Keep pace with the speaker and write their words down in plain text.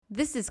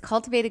This is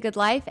Cultivate a Good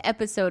Life,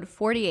 episode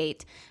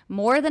 48,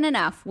 More Than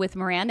Enough with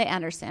Miranda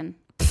Anderson.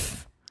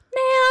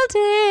 Nailed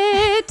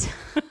it!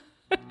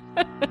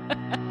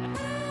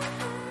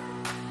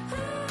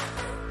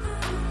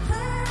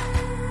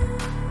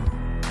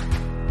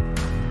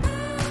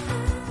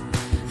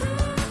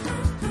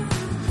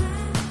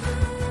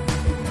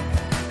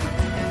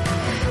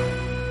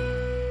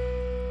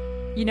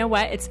 You know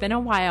what? It's been a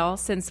while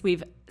since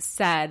we've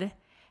said,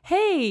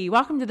 hey,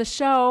 welcome to the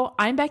show.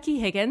 I'm Becky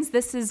Higgins.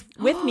 This is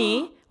with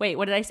me. Wait,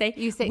 what did I say?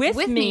 You say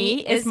with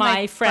me is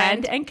my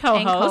friend and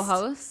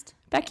co-host,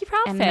 Becky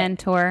Proudfit. And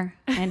mentor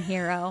and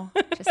hero.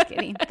 Just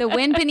kidding. The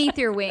wind beneath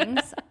your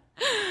wings.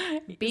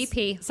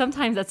 BP.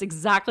 Sometimes that's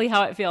exactly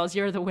how it feels.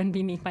 You're the wind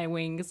beneath my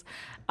wings.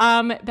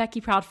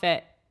 Becky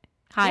Proudfit.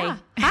 Hi. Yeah.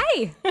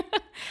 Hi.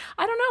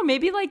 I don't know.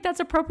 Maybe like that's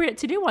appropriate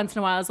to do once in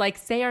a while is like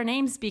say our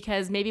names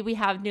because maybe we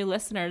have new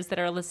listeners that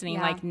are listening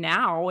like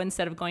now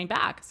instead of going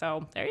back.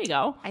 So there you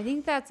go. I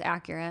think that's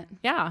accurate.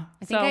 Yeah.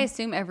 I think I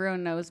assume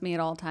everyone knows me at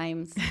all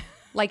times.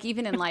 Like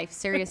even in life,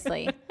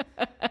 seriously.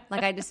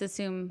 Like I just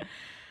assume.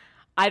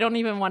 I don't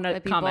even want to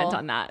comment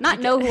on that. Not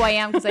know who I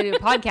am because I do a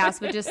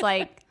podcast, but just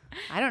like,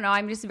 I don't know.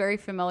 I'm just very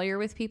familiar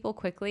with people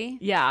quickly.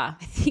 Yeah.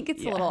 I think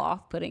it's a little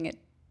off-putting it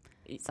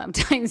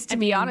sometimes, to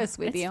be honest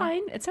with you. It's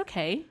fine. It's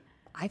okay.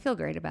 I feel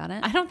great about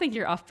it. I don't think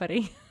you're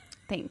off-putting.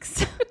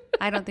 Thanks.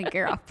 I don't think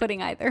you're off-putting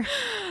either.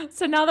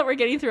 So now that we're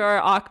getting through our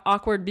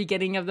awkward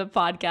beginning of the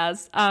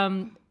podcast,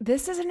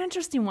 this is an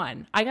interesting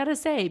one, I got to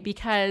say,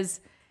 because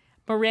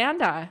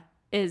Miranda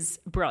is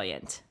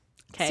brilliant.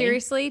 Okay?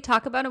 Seriously,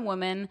 talk about a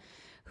woman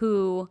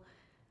who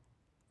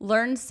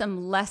learned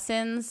some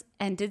lessons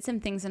and did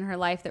some things in her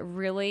life that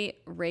really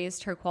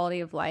raised her quality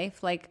of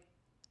life. Like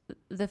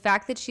the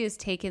fact that she has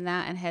taken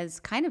that and has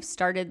kind of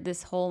started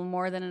this whole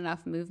More Than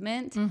Enough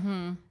movement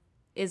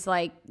is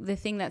like the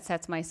thing that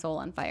sets my soul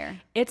on fire.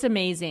 It's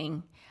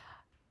amazing.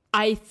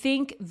 I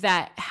think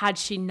that had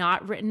she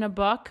not written a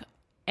book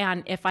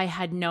and if I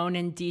had known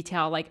in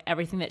detail like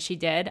everything that she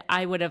did,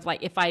 I would have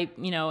like, if I,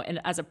 you know,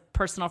 and as a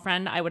personal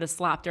friend, I would have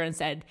slapped her and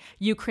said,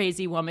 you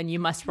crazy woman, you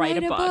must write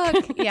a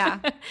book. Yeah.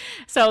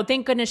 So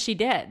thank goodness she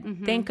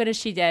did. Thank goodness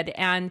she did.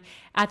 And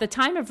at the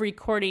time of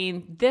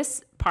recording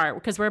this part,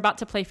 because we're about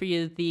to play for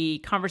you the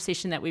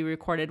conversation that we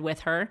recorded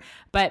with her,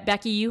 but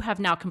Becky, you have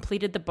now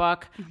completed the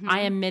book.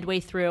 I am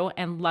midway through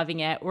and loving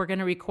it. We're going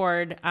to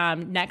record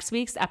next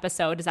week's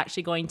episode is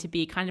actually going to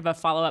be kind of a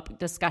follow-up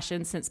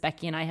discussion since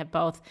Becky and I have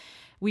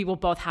we will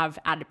both have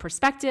added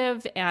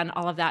perspective and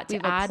all of that to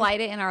We've add. applied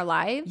it in our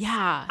lives.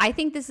 Yeah. I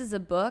think this is a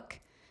book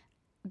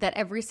that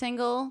every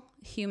single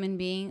human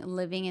being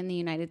living in the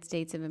United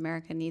States of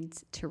America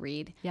needs to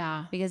read.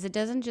 Yeah. Because it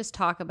doesn't just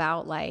talk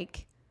about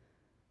like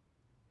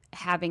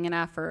having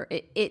enough, or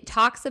it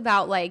talks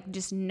about like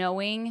just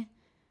knowing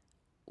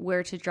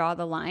where to draw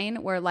the line,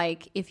 where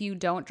like if you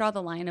don't draw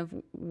the line of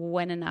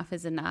when enough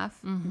is enough,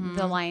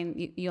 the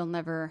line you'll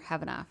never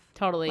have enough.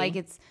 Totally. Like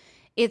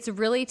it's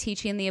really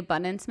teaching the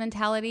abundance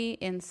mentality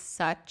in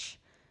such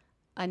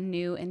a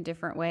new and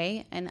different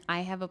way. And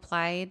I have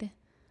applied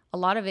a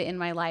lot of it in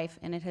my life,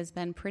 and it has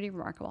been pretty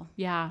remarkable.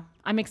 Yeah.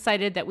 I'm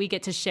excited that we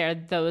get to share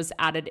those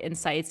added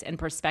insights and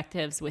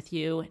perspectives with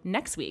you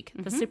next week.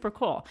 That's super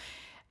cool.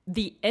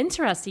 The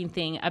interesting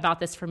thing about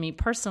this for me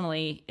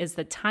personally is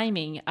the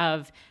timing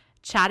of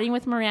chatting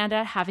with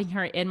Miranda, having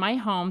her in my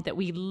home that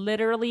we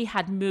literally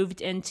had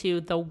moved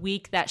into the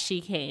week that she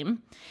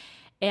came.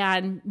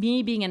 And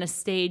me being in a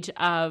stage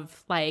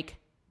of like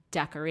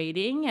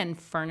decorating and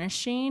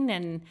furnishing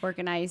and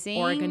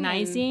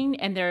organizing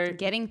and they're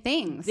getting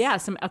things. Yeah,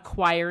 some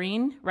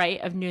acquiring,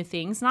 right, of new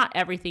things. Not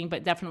everything,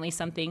 but definitely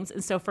some things.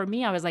 And so for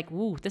me, I was like,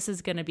 ooh, this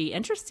is going to be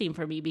interesting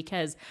for me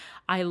because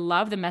I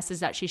love the message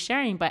that she's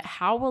sharing, but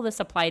how will this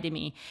apply to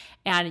me?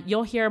 And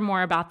you'll hear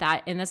more about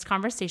that in this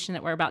conversation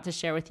that we're about to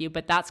share with you.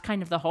 But that's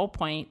kind of the whole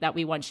point that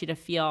we want you to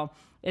feel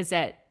is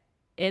that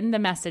in the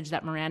message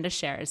that Miranda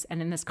shares and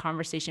in this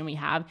conversation we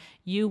have,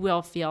 you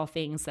will feel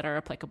things that are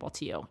applicable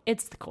to you.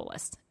 It's the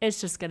coolest.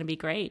 It's just going to be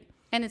great.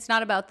 And it's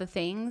not about the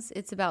things.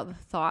 It's about the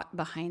thought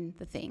behind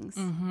the things.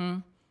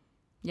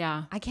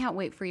 Yeah. I can't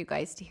wait for you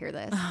guys to hear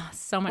this.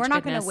 So much We're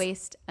not goodness. going to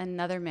waste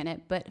another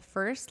minute, but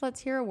first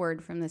let's hear a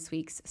word from this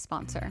week's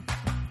sponsor.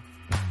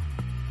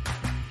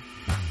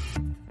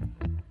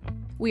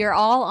 We are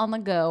all on the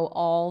go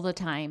all the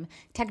time.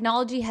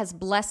 Technology has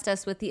blessed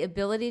us with the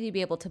ability to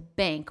be able to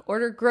bank,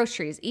 order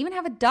groceries, even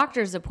have a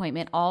doctor's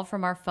appointment all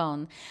from our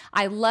phone.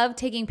 I love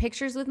taking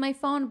pictures with my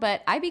phone,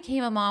 but I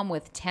became a mom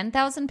with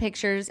 10,000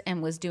 pictures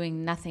and was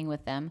doing nothing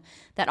with them.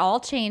 That all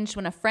changed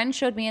when a friend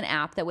showed me an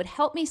app that would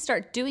help me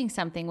start doing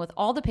something with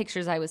all the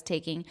pictures I was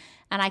taking,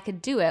 and I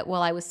could do it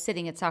while I was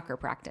sitting at soccer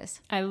practice.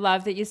 I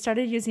love that you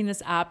started using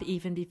this app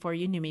even before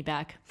you knew me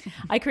back.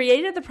 I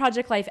created the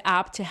Project Life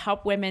app to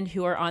help women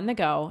who are on the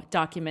go go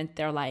document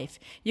their life.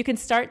 You can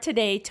start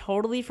today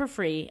totally for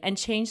free and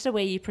change the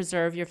way you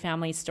preserve your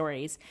family's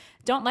stories.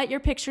 Don't let your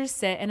pictures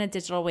sit in a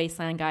digital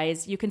wasteland,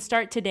 guys. You can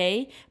start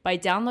today by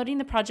downloading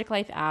the Project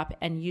Life app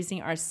and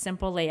using our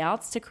simple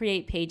layouts to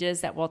create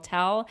pages that will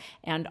tell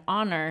and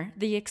honor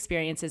the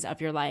experiences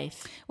of your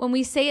life. When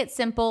we say it's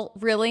simple,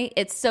 really,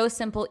 it's so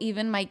simple,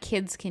 even my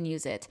kids can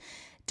use it.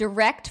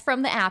 Direct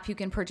from the app, you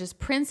can purchase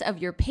prints of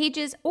your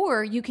pages,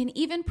 or you can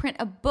even print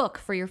a book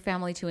for your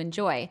family to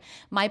enjoy.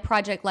 My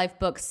Project Life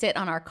books sit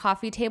on our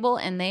coffee table,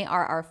 and they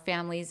are our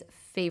family's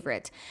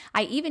favorite.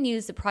 I even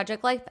use the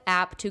Project Life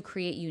app to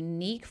create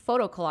unique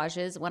photo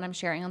collages when I'm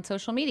sharing on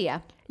social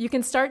media. You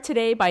can start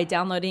today by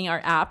downloading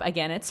our app.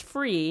 Again, it's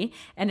free,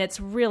 and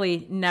it's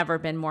really never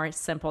been more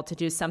simple to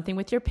do something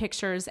with your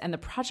pictures, and the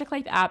Project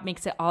Life app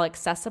makes it all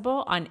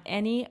accessible on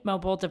any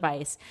mobile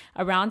device.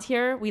 Around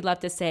here, we love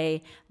to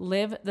say,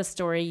 live the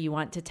story you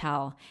want to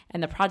tell,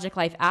 and the Project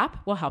Life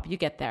app will help you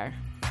get there.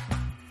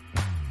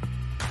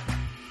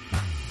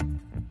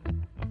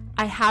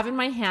 I have in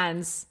my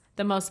hands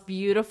the most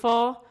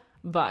beautiful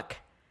book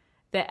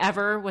that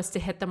ever was to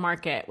hit the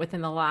market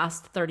within the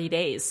last 30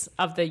 days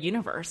of the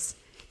universe.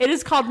 It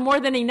is called More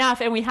Than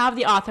Enough, and we have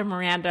the author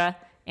Miranda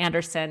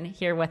Anderson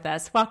here with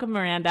us. Welcome,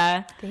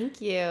 Miranda. Thank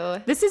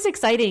you. This is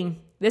exciting.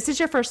 This is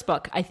your first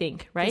book, I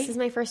think, right? This is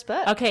my first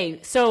book.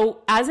 Okay, so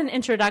as an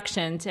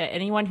introduction to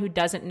anyone who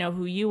doesn't know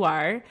who you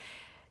are,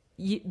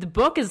 the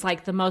book is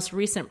like the most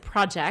recent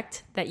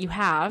project that you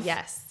have.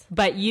 Yes.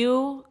 But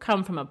you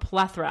come from a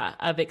plethora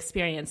of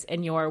experience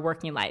in your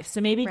working life. So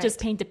maybe just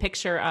paint a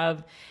picture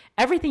of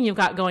everything you've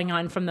got going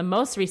on, from the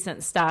most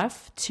recent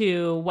stuff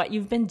to what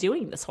you've been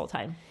doing this whole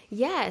time.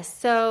 Yes.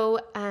 So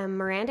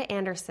Miranda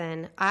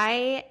Anderson,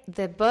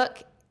 the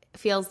book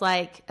feels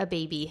like a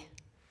baby.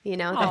 You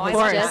know, that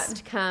has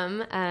just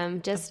come.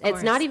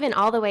 It's not even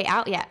all the way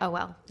out yet. Oh,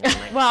 well.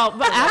 Well,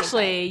 but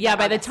actually,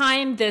 by the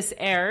time this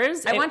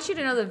airs. I want you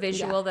to know the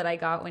visual that I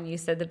got when you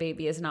said the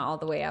baby is not all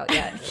the way out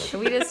yet. Can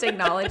we just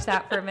acknowledge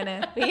that for a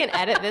minute? We can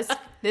edit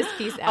this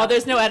piece out. Oh,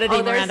 there's no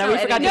editing, Miranda. We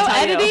forgot to tell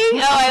you. No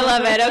editing? Oh, I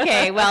love it.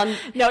 Okay, well.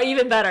 No,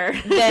 even better.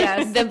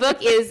 The book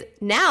is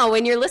now,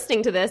 when you're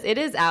listening to this, it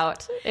is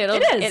out.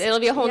 It'll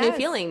be a whole new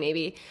feeling,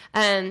 maybe.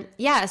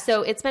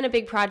 So it's been a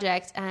big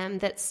project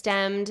that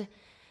stemmed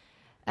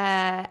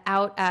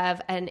out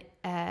of an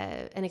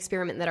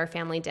experiment that our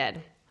family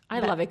did. I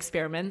love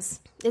experiments.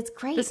 It's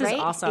great, This right? is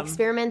awesome.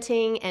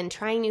 Experimenting and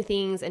trying new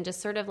things and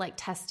just sort of like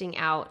testing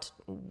out,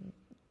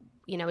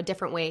 a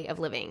different way of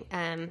living,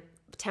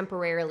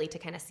 temporarily to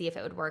kind of see if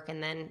it would work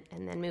and then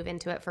move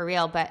into it for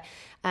real. But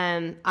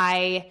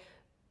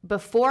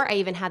before I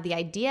even had the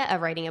idea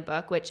of writing a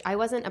book, which I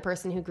wasn't a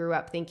person who grew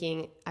up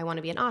thinking, I want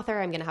to be an author,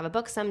 I'm going to have a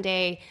book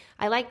someday.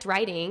 I liked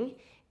writing,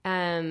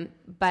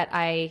 but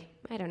I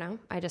don't know.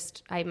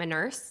 I'm a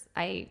nurse.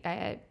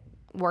 I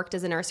worked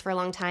as a nurse for a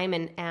long time.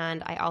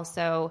 And I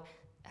also,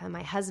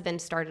 my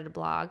husband started a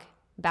blog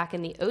back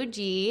in the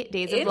OG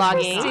days of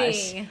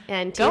blogging.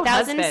 In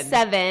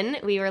 2007,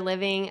 we were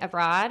living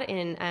abroad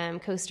in in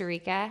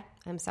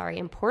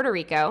Puerto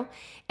Rico.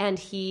 And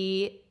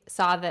he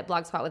saw that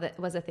Blogspot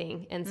was a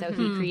thing. And so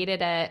he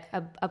created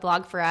a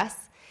blog for us.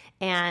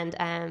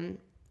 And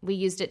we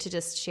used it to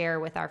just share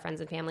with our friends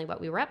and family what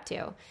we were up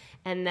to.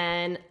 And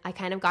then I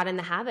kind of got in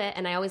the habit,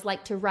 and I always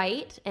like to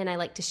write and I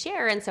like to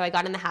share. And so I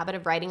got in the habit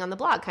of writing on the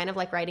blog, kind of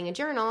like writing a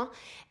journal,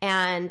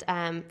 and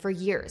for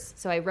years.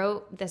 So I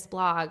wrote this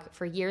blog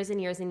for years and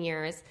years and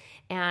years.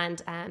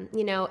 And,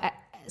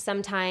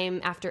 sometime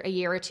after a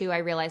year or two, I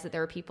realized that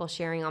there were people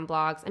sharing on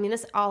blogs. I mean,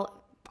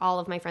 all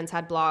of my friends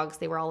had blogs.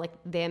 They were all like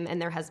them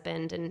and their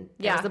husband. And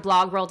there was the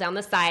blog roll down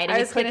the side. And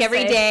you click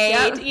every day,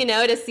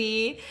 to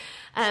see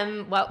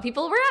what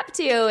people were up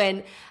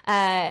to.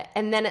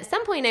 And then at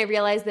some point I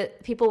realized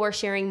that people were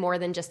sharing more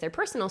than just their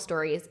personal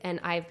stories. And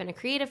I've been a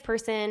creative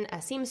person,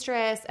 a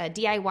seamstress, a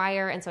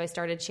DIYer. And so I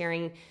started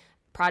sharing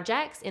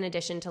projects in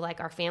addition to like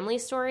our family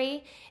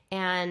story.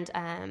 And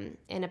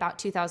in about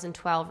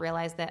 2012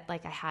 realized that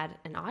like I had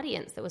an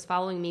audience that was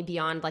following me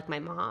beyond like my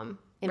mom.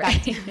 In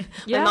fact,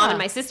 my mom and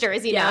my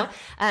sisters, you know.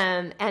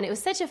 And it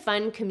was such a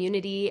fun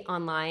community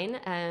online,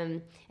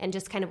 and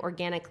just kind of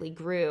organically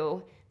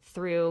grew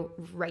through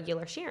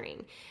regular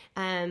sharing.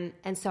 And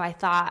so I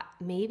thought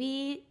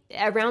maybe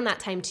around that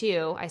time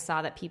too, I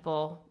saw that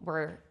people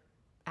were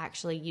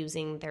actually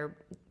using their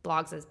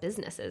blogs as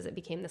businesses. It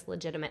became this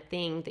legitimate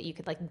thing that you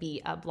could like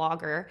be a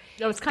blogger.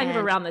 It was kind of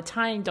around the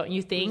time, don't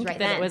you think,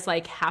 it was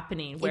like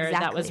happening where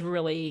that was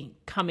really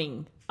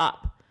coming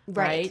up.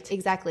 Right?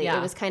 Exactly. Yeah.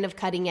 It was kind of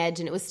cutting edge,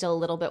 and it was still a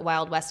little bit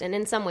Wild West, and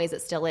in some ways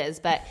it still is,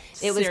 but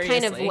it was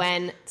kind of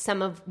when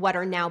some of what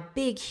are now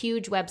big,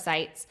 huge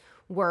websites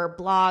were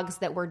blogs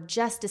that were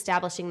just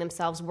establishing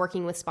themselves,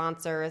 working with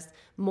sponsors,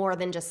 more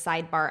than just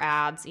sidebar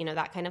ads,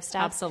 that kind of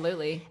stuff.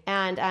 Absolutely.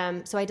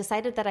 And so I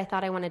decided that I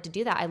thought I wanted to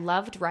do that. I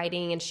loved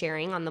writing and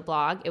sharing on the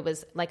blog. It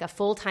was like a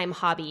full-time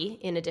hobby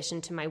in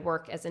addition to my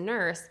work as a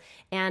nurse.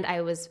 And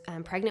I was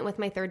pregnant with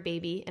my third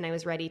baby, and I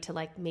was ready to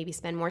like maybe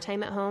spend more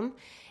time at home.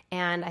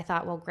 And I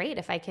thought, well, great,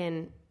 if I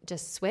can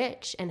just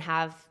switch and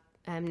have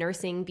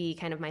nursing be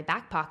kind of my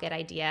back pocket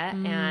idea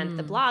and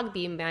the blog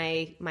be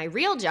my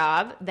real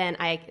job, then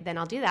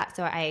I'll do that.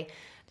 So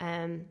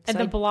and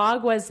the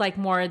blog was like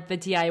more the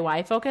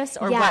DIY focus,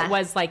 or what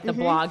was like the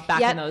blog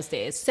back in those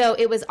days? So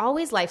it was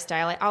always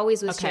lifestyle. I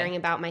always was Okay. sharing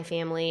about my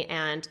family,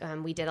 and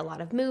we did a lot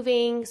of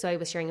moving. So I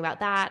was sharing about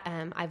that.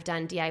 I've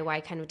done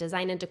DIY kind of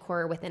design and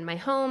decor within my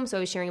home. So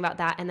I was sharing about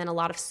that. And then a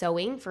lot of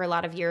sewing for a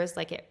lot of years.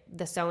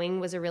 The sewing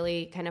was a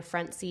really kind of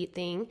front seat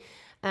thing.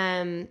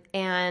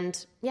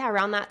 And yeah,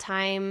 around that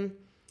time,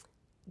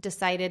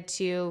 decided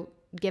to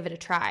give it a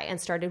try and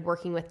started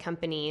working with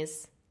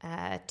companies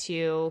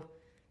to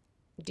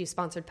do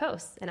sponsored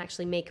posts and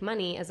actually make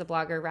money as a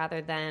blogger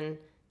rather than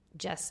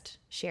just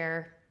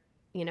share,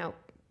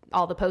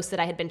 all the posts that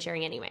I had been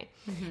sharing anyway.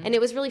 Mm-hmm. And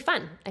it was really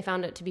fun. I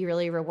found it to be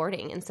really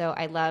rewarding. And so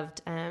I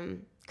loved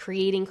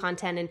creating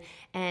content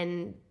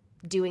and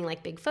doing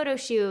like big photo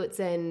shoots.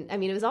 And I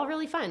mean, it was all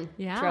really fun.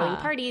 Yeah. Throwing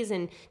parties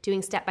and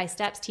doing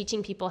step-by-steps,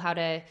 teaching people how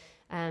to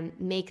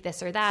make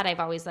this or that.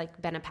 I've always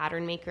been a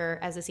pattern maker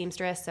as a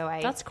seamstress. So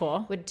That's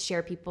cool. would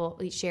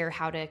share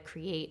how to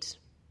create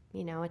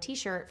a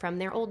t-shirt from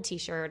their old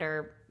t-shirt,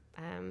 or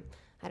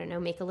I don't know,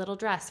 make a little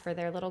dress for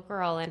their little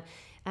girl.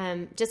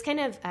 And just kind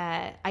of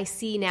I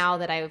see now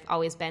that I've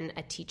always been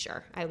a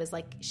teacher. I was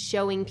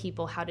showing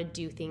people how to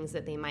do things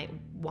that they might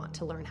want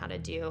to learn how to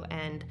do,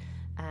 and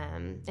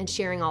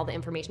sharing all the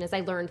information. As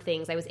I learned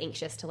things, I was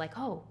anxious to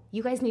oh,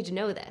 you guys need to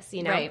know this,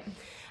 Right.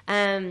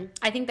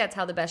 I think that's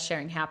how the best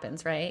sharing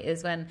happens, right?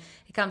 Is when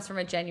it comes from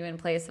a genuine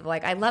place of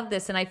I love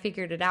this and I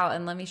figured it out,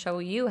 and let me show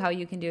you how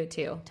you can do it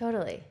too.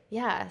 Totally.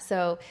 Yeah.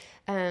 So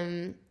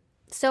I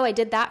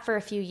did that for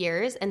a few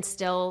years and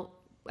still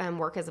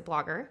work as a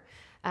blogger.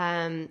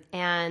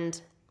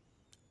 And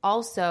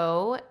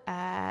also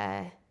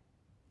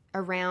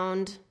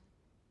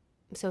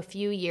a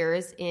few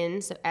years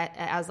in,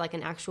 as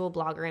an actual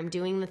blogger, I'm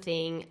doing the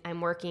thing,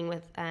 I'm working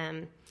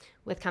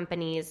with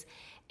companies,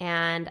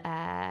 and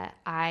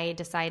I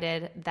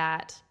decided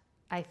that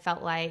I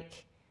felt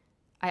like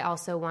I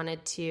also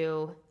wanted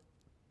to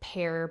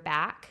pare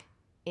back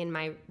in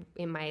my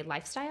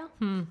lifestyle.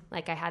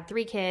 I had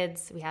 3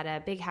 kids, we had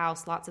a big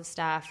house, lots of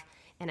stuff,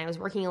 and I was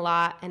working a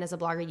lot. And as a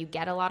blogger, you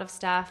get a lot of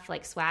stuff,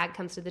 swag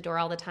comes to the door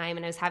all the time.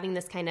 And I was having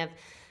this kind of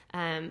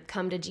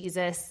come to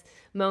Jesus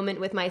moment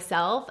with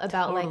myself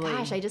about Totally.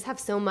 gosh, I just have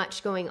so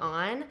much going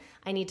on.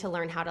 I need to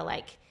learn how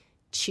to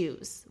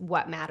choose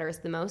what matters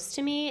the most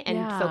to me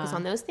and focus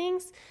on those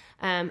things.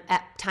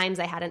 At times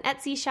I had an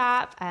Etsy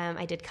shop.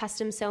 I did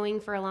custom sewing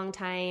for a long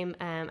time.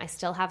 I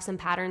still have some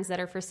patterns that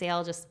are for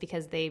sale just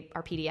because they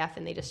are PDF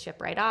and they just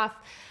ship right off.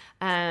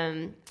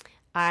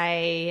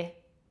 I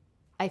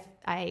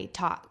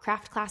taught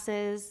craft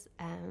classes.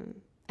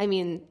 I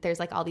mean,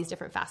 there's all these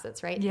different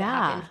facets, right?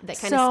 Yeah. That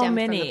kind of stem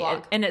from the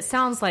blog. And it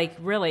sounds like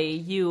really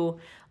you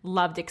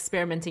loved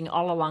experimenting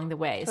all along the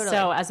way. Totally.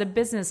 So as a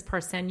business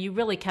person, you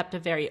really kept a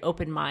very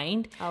open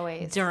mind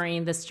Always.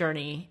 during this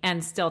journey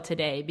and still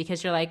today,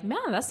 because you're like,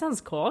 man, that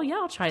sounds cool. Yeah,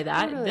 I'll try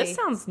that. Totally. This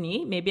sounds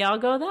neat. Maybe I'll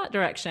go that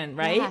direction,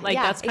 right? Yeah,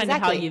 That's kind of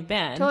how you've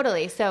been.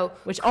 Totally. So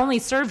Which only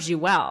serves you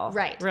well.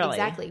 right. Really.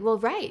 Exactly. Well,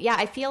 right. Yeah.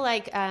 I feel I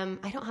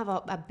don't have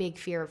a big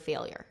fear of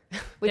failure.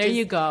 Which There is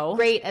you go.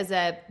 Great as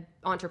a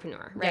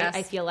entrepreneur, right? Yes.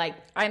 I feel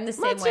I'm the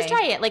same let's way. just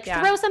try it.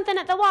 Yeah. Throw something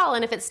at the wall,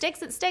 and if it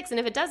sticks, it sticks, and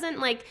if it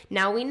doesn't,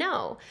 now we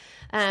know.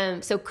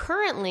 So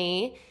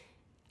currently,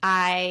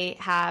 I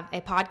have a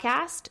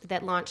podcast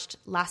that launched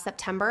last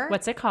September.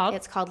 What's it called?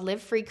 It's called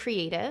Live Free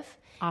Creative.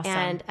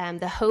 Awesome. And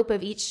the hope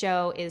of each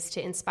show is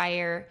to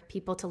inspire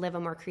people to live a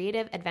more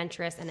creative,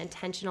 adventurous, and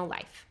intentional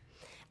life.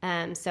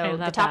 So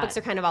the topics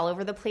are kind of all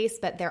over the place,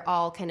 but they're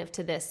all kind of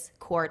to this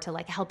core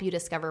to help you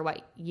discover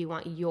what you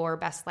want your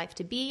best life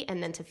to be,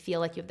 and then to feel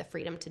like you have the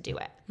freedom to do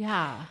it.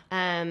 Yeah.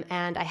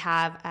 And I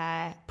have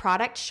a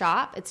product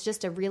shop. It's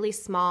just a really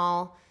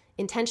small,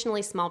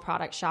 intentionally small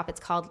product shop. It's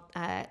called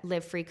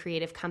Live Free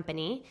Creative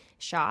Company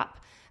Shop.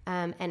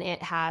 And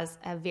it has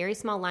a very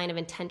small line of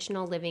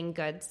intentional living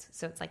goods.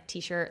 So it's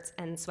t-shirts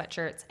and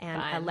sweatshirts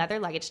and a leather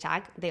luggage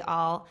tag. They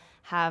all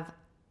have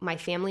my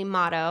family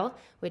motto,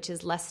 which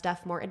is less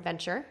stuff, more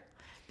adventure.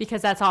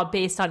 Because that's all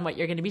based on what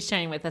you're going to be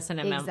sharing with us in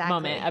a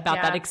moment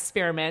about that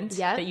experiment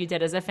that you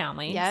did as a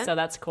family. Yep. So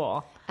that's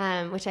cool.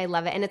 Which I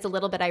love it. And it's a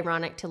little bit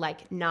ironic to we're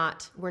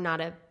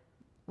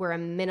a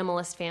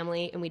minimalist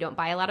family and we don't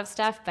buy a lot of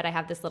stuff, but I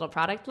have this little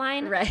product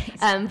line. Right.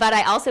 But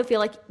I also feel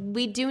like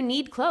we do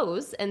need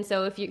clothes. And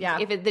so if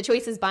the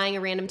choice is buying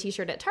a random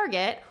t-shirt at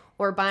Target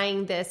or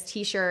buying this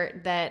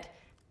t-shirt that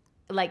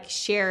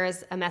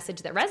shares a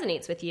message that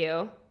resonates with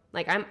you,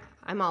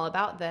 I'm all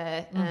about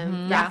the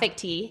graphic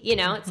tee,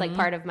 it's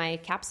part of my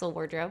capsule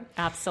wardrobe.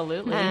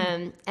 Absolutely.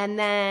 And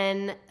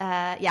then,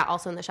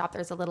 also in the shop,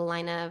 there's a little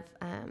line of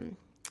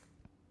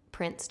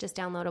prints, just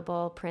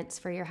downloadable prints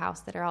for your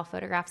house that are all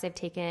photographs I've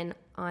taken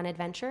on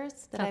adventures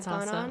that That's I've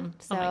gone awesome. on.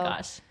 So, oh my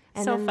gosh.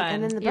 And So then, fun.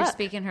 And then the You're book.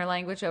 speaking her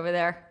language over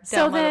there.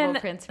 So Downloadable then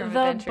prints from the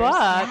Adventures. book,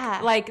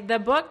 Yeah. like the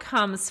book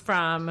comes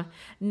from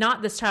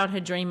not this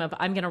childhood dream of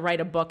I'm going to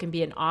write a book and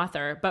be an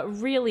author,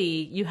 but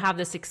really you have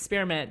this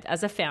experiment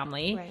as a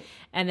family. Right.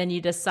 And then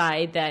you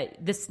decide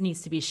that this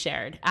needs to be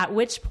shared. At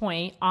which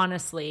point,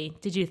 honestly,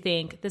 did you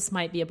think this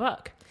might be a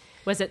book?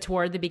 Was it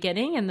toward the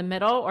beginning, in the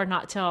middle, or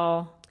not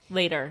till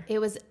later? It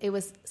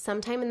was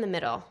sometime in the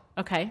middle.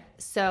 Okay.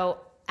 So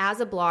as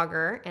a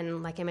blogger,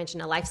 and like I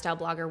mentioned, a lifestyle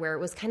blogger where it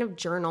was kind of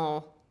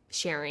journal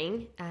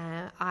sharing,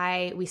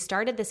 we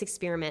started this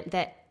experiment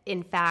that,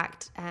 in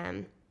fact,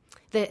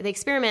 the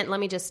experiment, let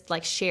me just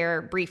like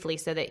share briefly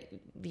so that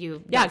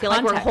you don't feel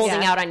like we're context.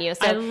 holding out on you.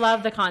 So I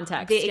love the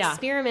context. the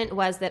experiment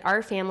was that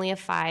our family of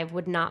 5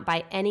 would not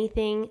buy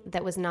anything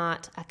that was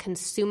not a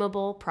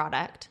consumable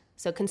product.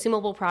 So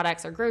consumable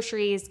products are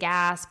groceries,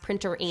 gas,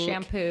 printer ink,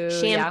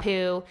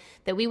 Shampoo,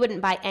 that we wouldn't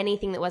buy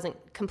anything that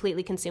wasn't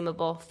completely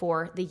consumable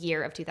for the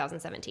year of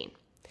 2017.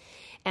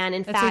 And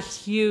in That's fact, a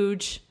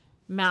huge,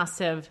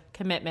 massive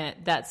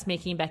commitment that's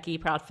making Becky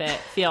Proudfit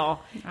feel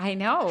I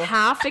know.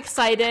 half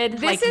excited.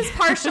 This is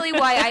partially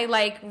why I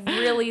like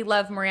really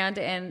love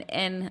Miranda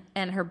and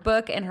her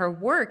book and her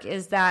work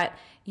is that,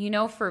 you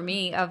know, for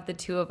me, of the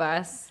two of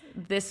us,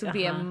 this would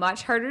be a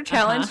much harder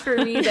challenge for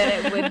me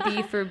than it would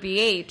be for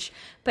BH.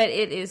 But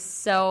it is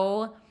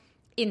so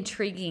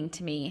intriguing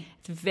to me.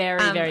 It's very,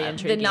 very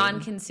intriguing. The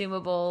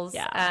non-consumables,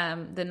 Yeah.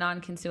 the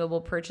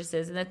non-consumable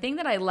purchases. And the thing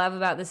that I love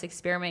about this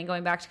experiment,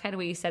 going back to kind of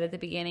what you said at the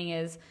beginning,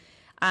 is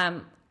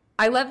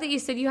I love that you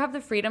said you have the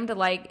freedom to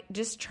like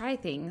just try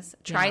things.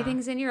 Try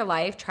things in your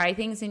life, try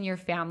things in your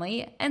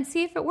family, and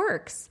see if it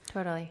works.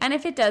 Totally. And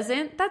if it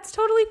doesn't, that's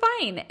totally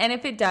fine. And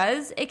if it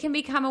does, it can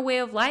become a way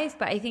of life.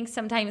 But I think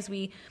sometimes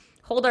we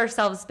hold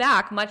ourselves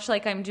back, much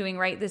like I'm doing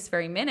right this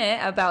very minute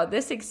about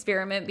this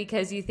experiment,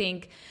 because you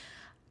think,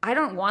 I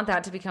don't want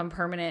that to become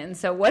permanent. And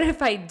so what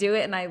if I do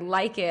it and I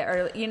like it?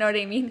 Or, you know what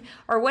I mean?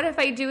 Or what if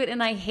I do it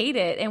and I hate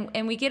it?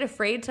 And we get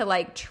afraid to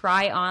like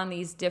try on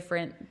these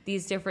different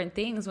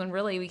things when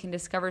really we can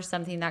discover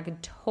something that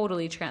could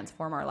totally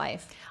transform our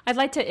life. I'd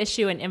like to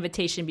issue an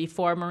invitation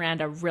before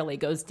Miranda really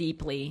goes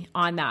deeply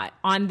on that,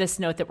 on this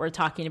note that we're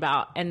talking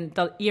about and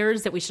the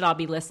ears that we should all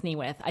be listening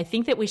with. I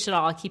think that we should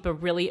all keep a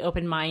really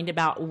open mind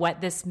about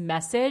what this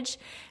message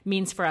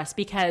means for us,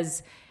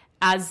 because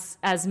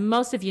as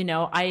most of you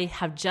know, I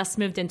have just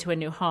moved into a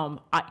new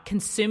home.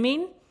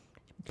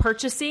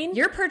 Purchasing.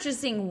 You're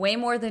purchasing way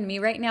more than me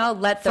right now.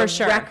 Let the For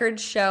sure. record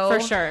show.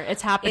 For sure.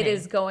 It's happening. It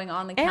is going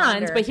on the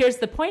calendar. But here's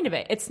the point of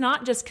it. It's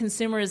not just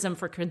consumerism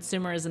for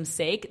consumerism's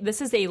sake.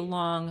 This is a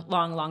long,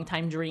 long, long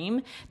time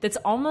dream that's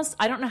almost,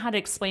 I don't know how to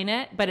explain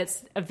it, but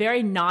it's a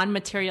very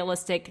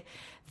non-materialistic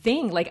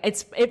thing. Like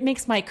it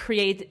makes my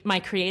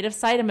creative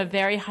side. I'm a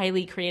very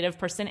highly creative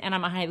person and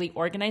I'm a highly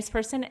organized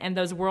person. And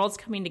those worlds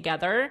coming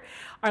together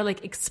are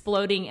like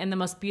exploding in the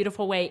most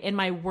beautiful way in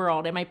my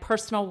world, in my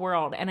personal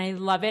world. And I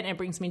love it. And it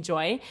brings me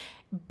joy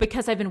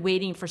because I've been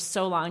waiting for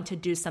so long to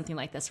do something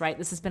like this, right?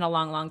 This has been a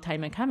long, long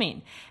time in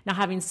coming. Now,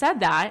 having said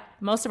that,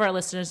 most of our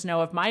listeners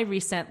know of my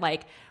recent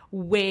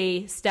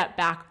way step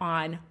back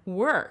on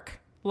work.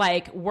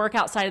 Like work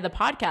outside of the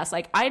podcast.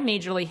 Like I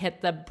majorly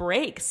hit the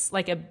brakes,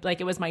 like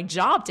it was my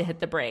job to hit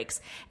the brakes.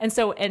 And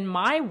so in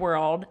my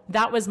world,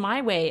 that was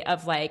my way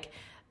of like,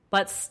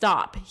 let's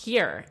stop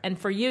here. And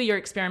for you, your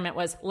experiment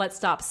was let's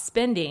stop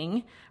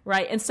spending,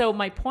 right? And so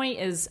my point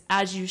is,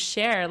 as you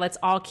share, let's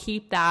all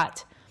keep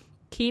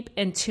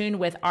in tune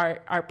with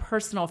our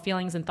personal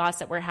feelings and thoughts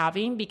that we're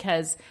having,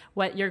 because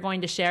what you're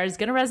going to share is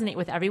going to resonate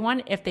with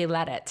everyone if they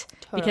let it.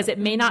 Totally. Because it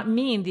may not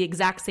mean the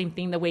exact same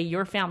thing the way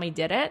your family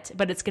did it,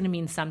 but it's going to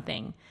mean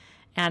something.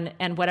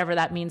 And whatever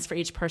that means for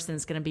each person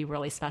is going to be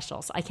really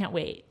special. So I can't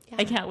wait. Yeah.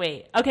 I can't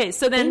wait. Okay,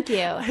 so then Thank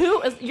you.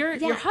 Who is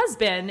your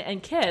husband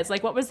and kids?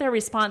 Like, what was their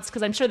response?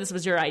 Because I'm sure this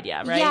was your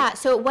idea, right? Yeah,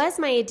 so it was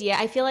my idea.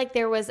 I feel like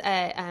there was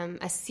a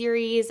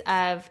series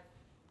of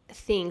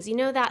things. You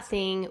know that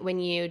thing when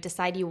you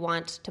decide you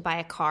want to buy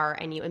a car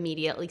and you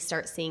immediately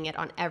start seeing it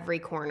on every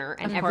corner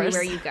and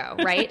everywhere you go,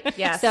 right?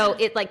 Yes. So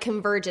it like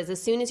converges.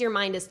 As soon as your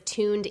mind is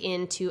tuned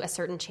into a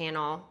certain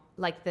channel,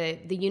 like the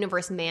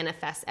universe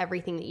manifests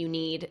everything that you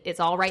need.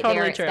 It's all right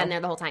there. It's been there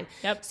the whole time.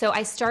 Yep. So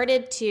I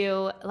started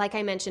to, like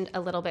I mentioned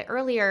a little bit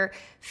earlier,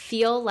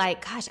 feel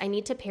like, gosh, I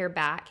need to pare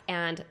back.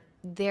 And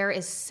there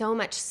is so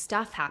much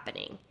stuff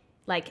happening.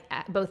 Like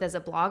both as a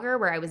blogger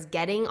where I was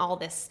getting all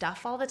this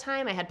stuff all the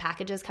time. I had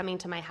packages coming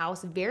to my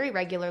house very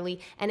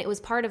regularly and it was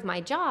part of my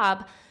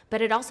job,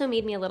 but it also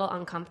made me a little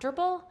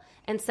uncomfortable.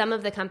 And some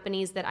of the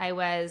companies that I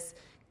was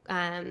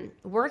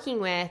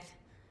working with,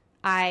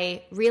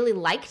 I really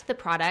liked the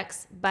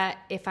products, but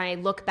if I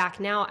look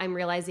back now, I'm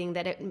realizing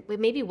that it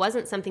maybe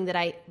wasn't something that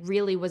I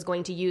really was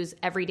going to use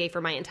every day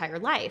for my entire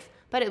life,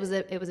 but it was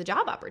a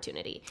job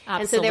opportunity.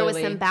 Absolutely. And so there was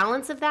some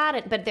balance of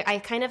that, but I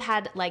kind of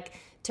had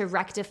to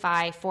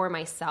rectify for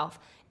myself,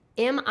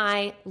 am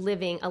I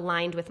living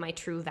aligned with my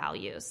true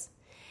values?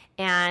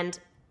 And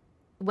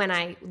when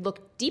I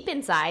look deep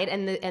inside,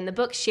 and the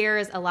book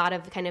shares a lot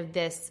of kind of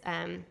this,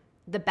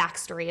 the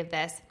backstory of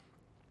this,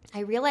 I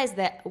realized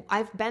that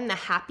I've been the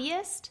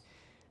happiest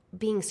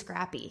being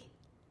scrappy.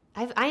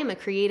 I am a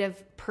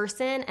creative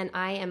person, and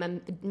I am a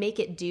make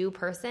it do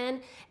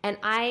person. And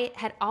I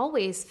had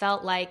always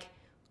felt like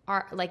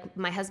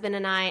my husband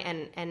and I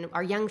and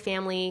our young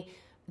family,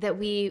 that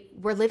we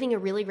were living a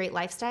really great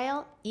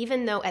lifestyle,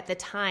 even though at the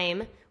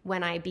time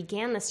when I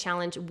began this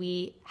challenge,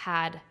 we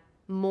had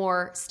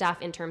more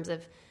stuff in terms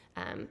of,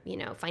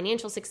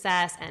 financial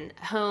success and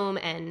home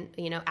and,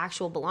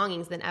 actual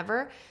belongings than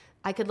ever.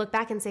 I could look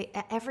back and say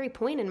at every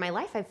point in my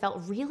life, I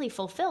felt really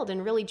fulfilled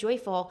and really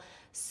joyful.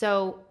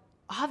 So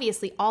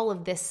obviously all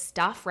of this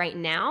stuff right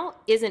now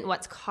isn't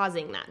what's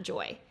causing that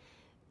joy.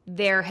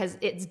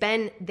 It's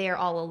been there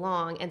all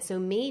along. And so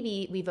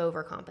maybe we've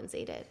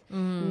overcompensated.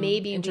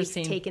 Maybe we've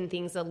taken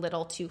things a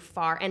little too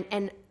far.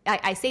 And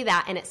I say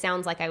that, and it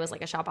sounds like I was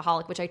like a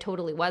shopaholic, which I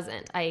totally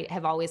wasn't. I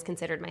have always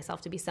considered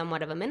myself to be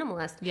somewhat of a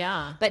minimalist.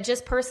 Yeah. But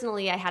just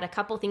personally, I had a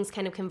couple things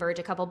kind of converge,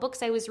 a couple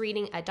books I was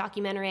reading, a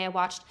documentary I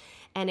watched,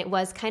 and it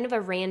was kind of a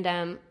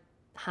random,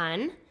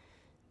 hun,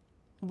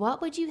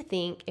 what would you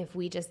think if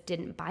we just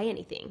didn't buy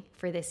anything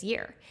for this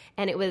year?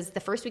 And it was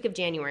the first week of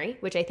January,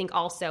 which I think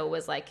also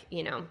was like,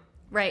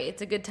 right.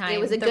 It's a good time.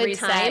 It was a good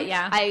reset, time.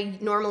 Yeah. I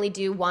normally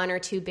do 1 or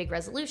 2 big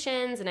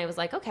resolutions, and I was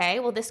like, okay,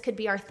 well, this could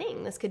be our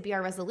thing. This could be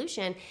our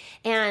resolution.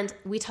 And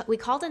we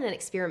called it an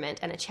experiment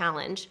and a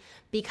challenge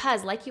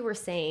because, like you were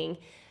saying,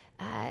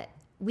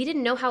 we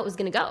didn't know how it was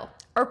going to go.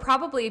 Or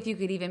probably if you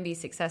could even be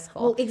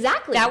successful. Well,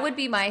 exactly. That would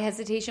be my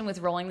hesitation with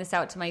rolling this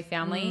out to my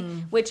family,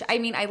 which, I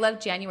mean, I love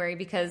January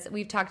because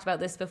we've talked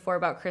about this before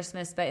about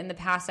Christmas, but in the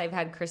past I've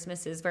had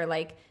Christmases where,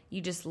 like, you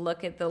just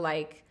look at the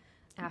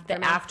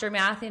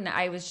aftermath, and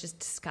I was just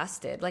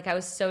disgusted. Like, I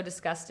was so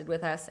disgusted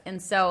with us.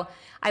 And so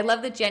I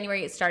love that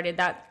January it started.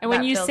 And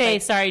when you say,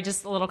 sorry,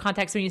 just a little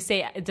context, when you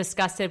say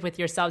disgusted with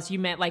yourselves, you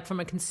meant like from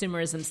a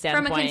consumerism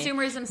standpoint. From a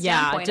consumerism standpoint.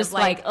 Yeah, just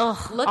like,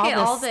 ugh, look at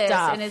all this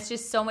stuff. And it's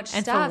just so much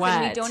and stuff.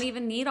 And we don't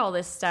even need all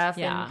this stuff.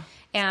 Yeah.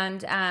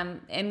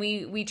 And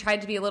we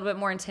tried to be a little bit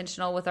more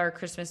intentional with our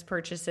Christmas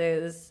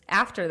purchases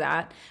after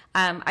that.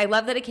 I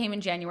love that it came in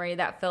January.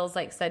 That feels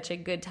like such a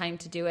good time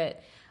to do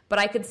it. But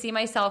I could see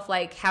myself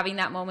like having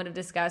that moment of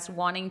disgust,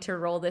 wanting to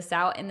roll this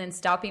out, and then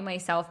stopping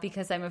myself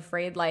because I'm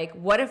afraid, like,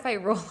 what if I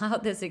roll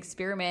out this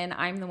experiment,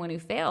 I'm the one who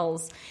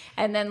fails?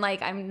 And then,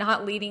 like, I'm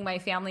not leading my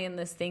family in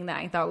this thing that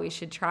I thought we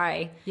should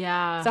try.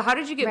 Yeah. So how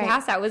did you get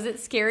past that? Was it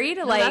scary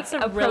to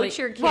approach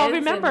your kids? Well,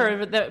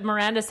 remember that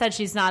Miranda said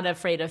she's not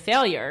afraid of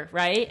failure,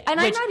 right? And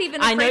I'm not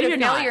even afraid of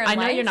failure in life. I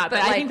know you're not, but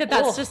like, I think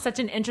that's just such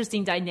an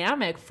interesting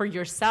dynamic for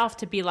yourself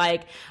to be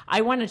like,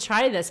 I want to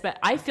try this, but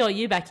I feel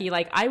you, Becky,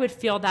 like I would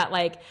feel that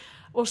like,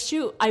 well,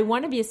 shoot, I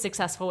want to be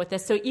successful with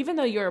this. So even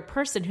though you're a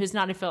person who's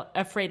not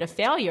afraid of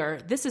failure,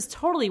 this is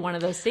totally one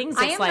of those things.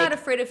 I am not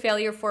afraid of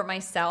failure for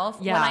myself.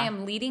 Yeah. When I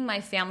am leading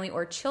my family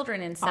or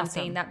children in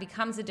something, that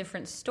becomes a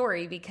different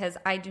story because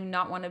I do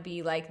not want to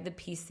be like the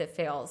piece that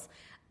fails.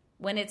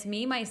 When it's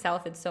me,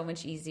 myself, it's so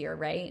much easier,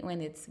 right?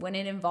 When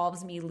it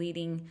involves me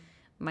leading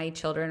my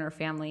children or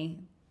family,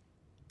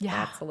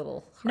 that's a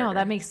little harder. No,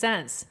 that makes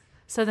sense.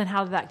 So then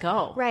how did that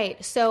go?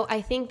 Right. So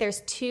I think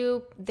there's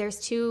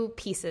two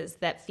pieces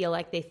that feel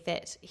like they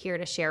fit here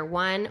to share.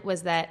 One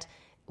was that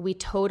we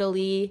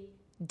totally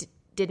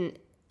didn't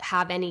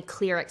have any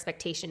clear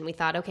expectation. We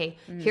thought, okay,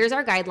 here's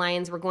our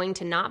guidelines. We're going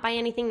to not buy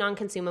anything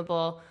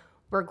non-consumable.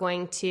 We're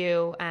going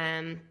to,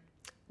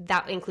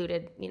 that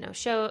included,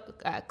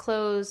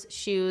 clothes,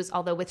 shoes.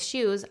 Although with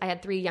shoes, I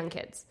had 3 young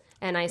kids.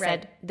 And I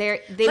said, they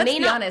Let's may be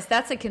not. honest,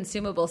 that's a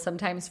consumable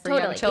sometimes for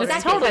Totally. young children.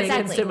 Exactly. Totally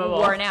Exactly. consumable.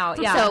 Worn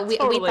out. Yeah. So we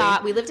totally.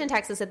 thought, we lived in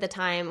Texas at the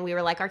time. We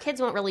were like, our kids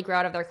won't really grow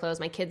out of their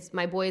clothes.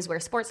 My boys wear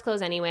sports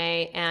clothes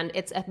anyway. And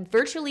it's a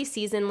virtually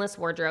seasonless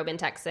wardrobe in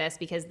Texas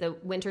because the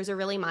winters are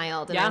really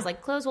mild. And I was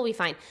like, clothes will be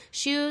fine.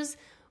 Shoes,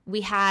 we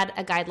had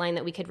a guideline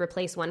that we could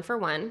replace 1 for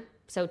 1.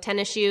 So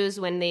tennis shoes,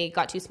 when they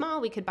got too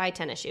small, we could buy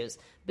tennis shoes.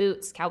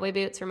 Boots, cowboy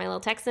boots for my little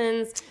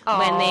Texans.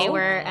 When they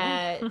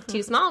were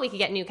too small, we could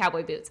get new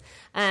cowboy boots.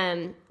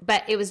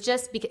 But it was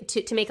just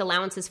to make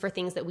allowances for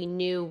things that we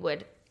knew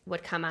would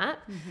come up.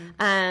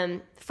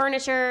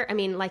 Furniture, I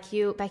mean, like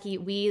you, Becky,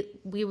 we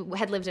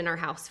had lived in our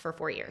house for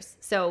 4 years.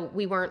 So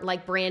we weren't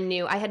like brand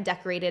new. I had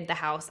decorated the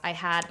house.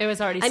 It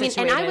was already situated.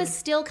 And I was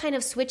still kind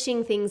of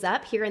switching things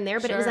up here and there,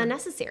 but it was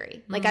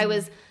unnecessary. Like I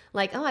was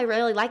like, oh, I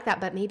really like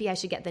that, but maybe I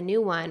should get the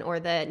new one or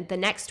the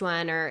next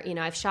one, or,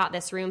 I've shot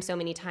this room so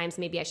many times,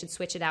 maybe I should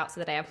switch it out so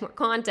that I have more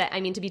content. I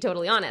mean, to be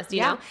totally honest,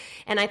 you know?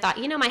 And I thought,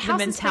 my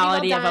house is pretty well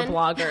done. The mentality of a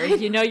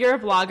blogger. You're a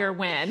blogger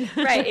when.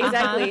 Right,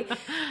 exactly.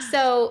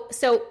 So,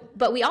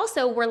 but we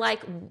also were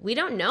like, we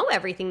don't know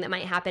everything that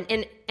might happen.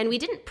 And we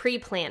didn't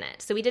pre-plan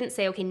it. So we didn't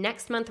say, okay,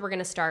 next month we're going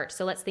to start.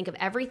 So let's think of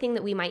everything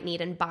that we might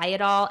need and buy it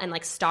all and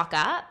like stock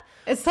up.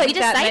 It's like we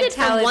decided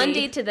from one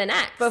day to the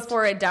next.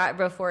 Before a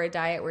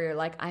diet where you're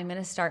like, I'm going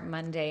to start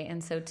Monday.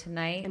 And so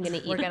tonight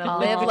we're going to all.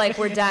 live like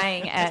we're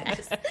dying at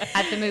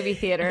the movie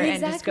theater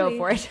and just go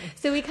for it.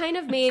 So we kind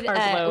of made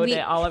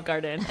at Olive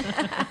Garden.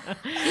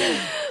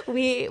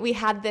 we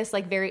had this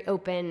like very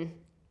open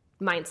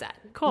mindset.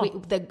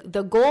 Cool.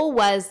 The goal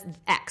was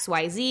X,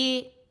 Y,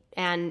 Z.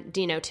 and,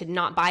 you know, to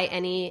not buy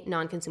any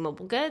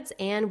non-consumable goods.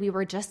 And we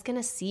were just going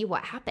to see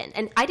what happened.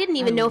 And I didn't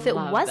even know if it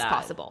was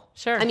possible.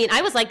 Sure. I mean,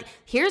 I was like,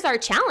 here's our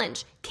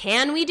challenge.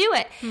 Can we do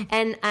it?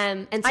 And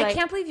so I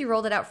can't believe you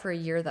rolled it out for a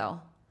year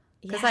though.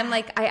 Because I'm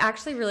like, I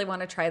actually really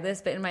want to try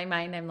this, but in my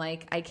mind, I'm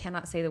like, I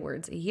cannot say the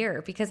words a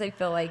year because I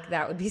feel like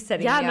that would be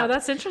setting me up. no,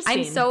 that's interesting.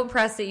 I'm so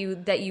impressed that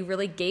you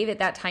really gave it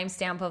that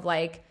timestamp of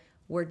like,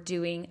 we're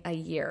doing a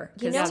year.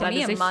 Because to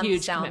me, a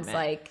month sounds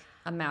like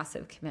a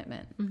massive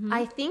commitment.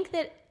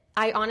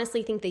 I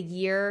honestly think the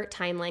year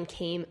timeline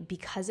came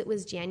because it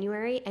was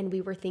January and we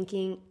were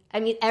thinking,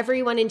 I mean,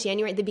 everyone in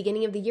January, at the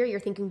beginning of the year,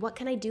 you're thinking, what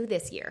can I do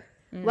this year?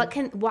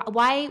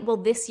 Why will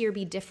this year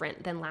be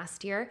different than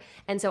last year?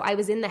 And so I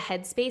was in the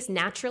headspace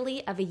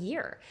naturally of a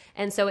year.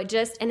 And so it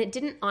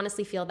didn't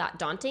honestly feel that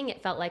daunting.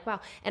 It felt like,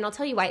 wow. And I'll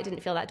tell you why it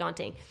didn't feel that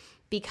daunting.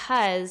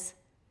 Because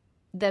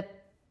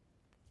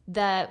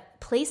the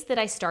place that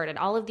I started,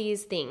 all of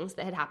these things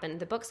that had happened,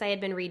 the books I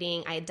had been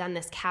reading, I had done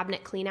this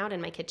cabinet clean out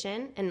in my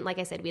kitchen. And like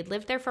I said, we had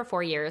lived there for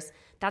 4 years.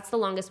 That's the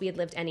longest we had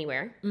lived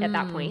anywhere at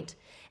that point.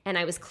 And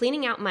I was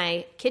cleaning out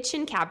my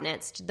kitchen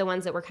cabinets, the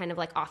ones that were kind of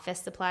like office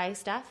supply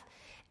stuff.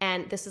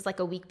 And this was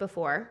like a week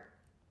before.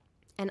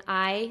 And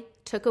I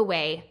took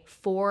away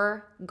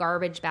 4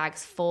 garbage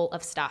bags full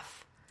of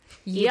stuff.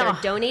 Either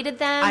donated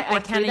them or I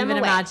can't threw them even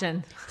away.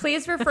 imagine.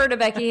 Please refer to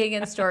Becky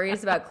Higgins'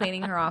 stories about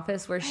cleaning her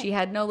office where she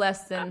had no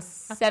less than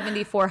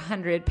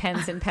 7,400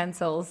 pens and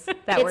pencils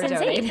that were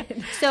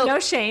donated. So No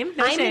shame.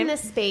 I'm in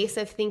this space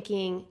of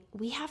thinking,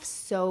 we have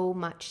so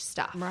much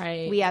stuff.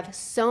 Right. We have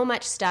so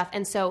much stuff.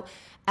 And so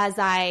as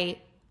I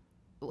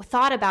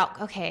thought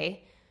about,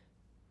 okay,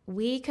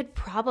 we could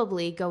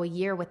probably go a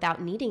year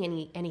without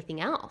needing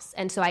anything else.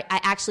 And so I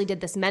actually did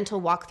this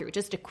mental walkthrough,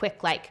 just a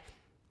quick, like,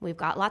 we've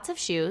got lots of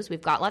shoes.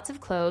 We've got lots of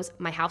clothes.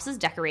 My house is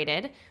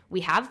decorated.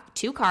 We have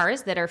 2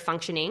 cars that are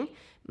functioning.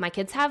 My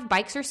kids have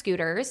bikes or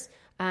scooters.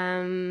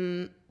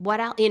 What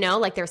else? You know,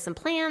 like there's some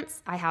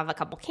plants. I have a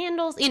couple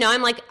candles. You know,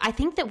 I'm like, I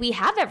think that we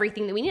have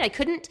everything that we need. I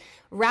couldn't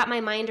wrap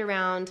my mind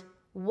around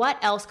what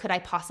else could I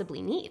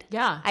possibly need.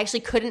 Yeah. I actually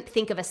couldn't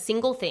think of a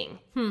single thing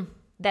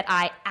that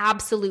I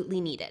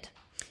absolutely needed.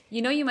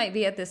 You know, you might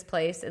be at this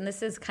place, and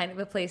this is kind of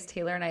a place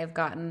Taylor and I have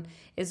gotten,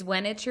 is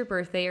when it's your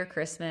birthday or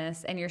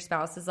Christmas and your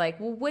spouse is like,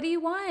 well, what do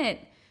you want?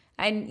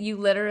 And you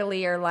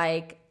literally are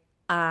like,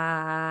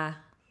 I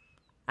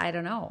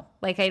don't know.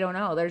 Like, I don't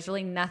know. There's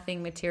really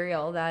nothing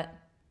material that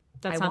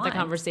That's not the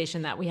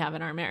conversation that we have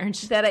in our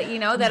marriage. that I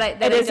don't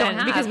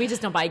have. Because we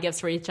just don't buy gifts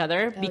for each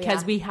other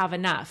because we have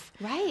enough.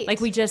 Right. Like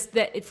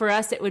for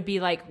us, it would be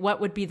like, what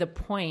would be the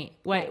point?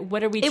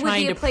 What are we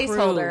trying to prove? It would be a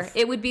placeholder.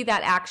 It would be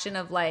that action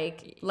of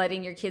like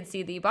letting your kids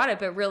see that you bought it.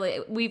 But really,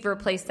 we've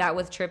replaced that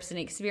with trips and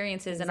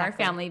experiences in our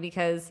family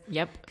because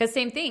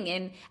same thing.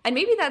 And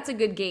maybe that's a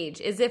good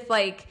gauge is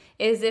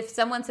if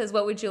someone says,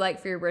 what would you like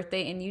for your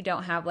birthday? And you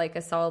don't have like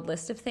a solid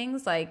list of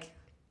things, like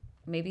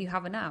maybe you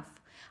have enough.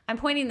 I'm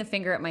pointing the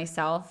finger at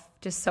myself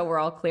just so we're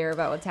all clear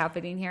about what's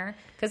happening here.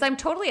 Because I'm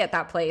totally at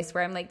that place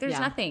where I'm like, there's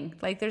nothing.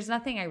 Like, there's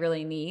nothing I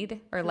really need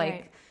or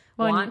like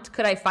want.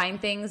 Could I find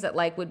things that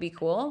like would be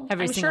cool?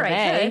 Every I'm single sure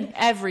day. I could.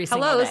 Every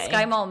single Hello, day.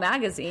 Sky Mall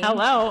magazine.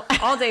 Hello.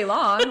 All day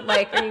long.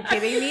 Like, are you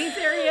kidding me?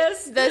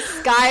 Serious? The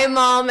Sky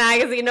Mall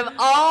magazine of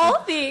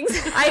all things.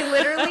 I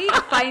literally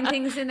find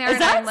things in there Is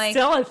and that I'm like,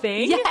 still a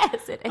thing?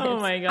 Yes, it is. Oh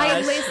my gosh.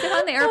 I sit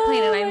on the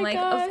airplane and I'm my like,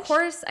 gosh. of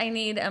course I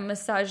need a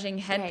massaging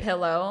head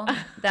pillow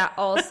that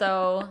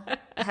also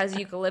has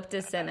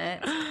eucalyptus in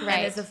it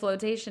and is a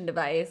flotation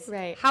device.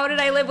 Right. How did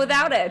I live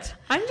without it?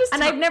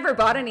 I've never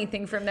bought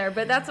anything from there,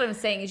 but that's what I'm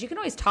saying is you can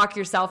always talk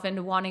yourself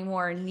into wanting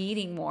more and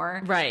needing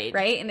more. Right.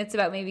 Right? And it's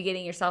about maybe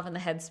getting yourself in the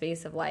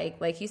headspace of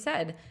like you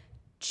said,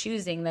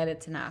 choosing that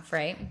it's enough,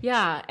 right?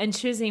 Yeah, and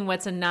choosing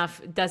what's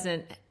enough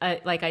doesn't,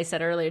 like I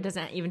said earlier,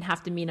 doesn't even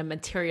have to mean a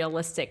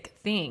materialistic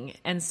thing.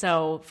 And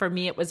so for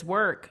me, it was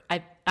work.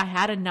 I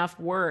had enough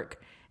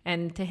work,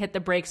 and to hit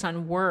the brakes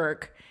on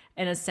work,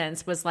 in a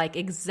sense, was like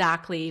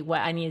exactly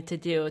what I needed to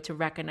do to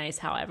recognize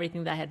how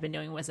everything that I had been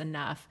doing was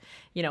enough,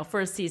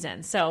 for a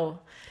season. So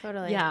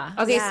Totally. yeah.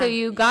 Okay, so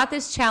you got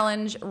this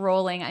challenge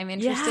rolling. I'm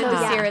interested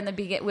to hear in the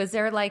beginning. Was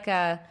there like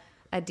a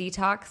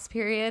detox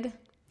period?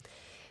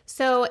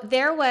 So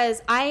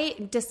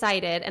I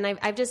decided, and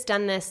I've just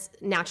done this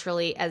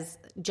naturally as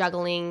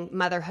juggling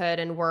motherhood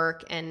and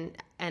work and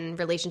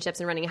relationships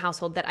and running a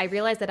household, that I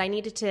realized that I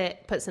needed to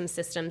put some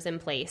systems in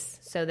place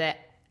so that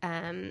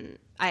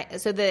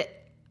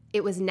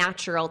it was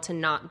natural to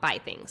not buy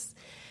things.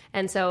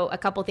 And so a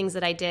couple things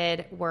that I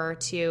did were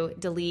to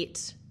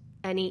delete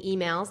any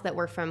emails that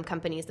were from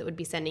companies that would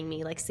be sending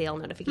me like sale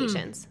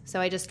notifications. So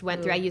I just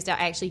went through, I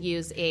actually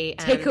used a...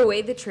 Take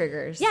away the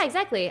triggers. Yeah,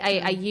 exactly.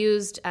 I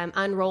used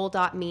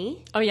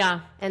unroll.me. Oh,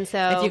 yeah. And so...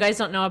 if you guys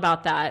don't know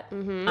about that,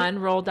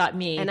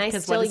 unroll.me. And I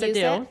because still what does use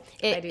it do?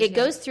 it. It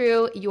goes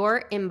through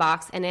your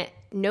inbox and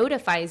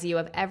notifies you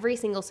of every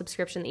single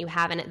subscription that you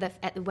have.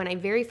 And when I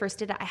very first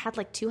did it, I had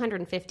like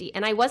 250,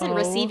 and I wasn't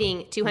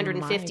receiving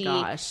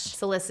 250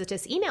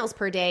 solicitous emails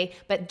per day,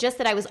 but just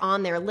that I was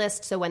on their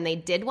list. So when they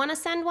did want to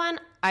send one,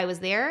 I was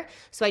there.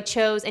 So I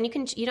chose, and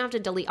you don't have to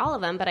delete all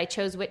of them, but I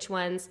chose which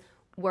ones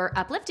were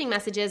uplifting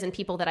messages and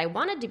people that I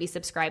wanted to be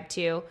subscribed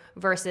to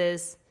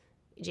versus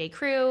J.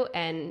 Crew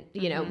and,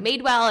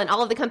 Madewell and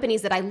all of the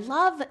companies that I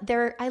love.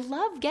 I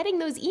love getting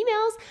those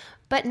emails,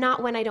 but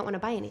not when I don't want to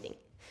buy anything.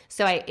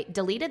 So I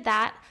deleted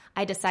that.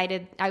 I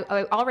decided I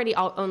already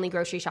only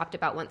grocery shopped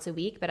about once a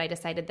week, but I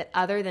decided that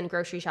other than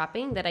grocery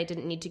shopping, that I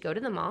didn't need to go to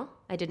the mall.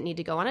 I didn't need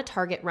to go on a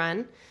Target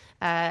run.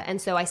 And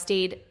so I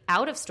stayed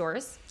out of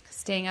stores.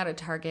 Staying out of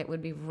Target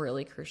would be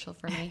really crucial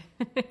for me.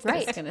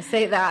 Right. I was going to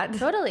say that.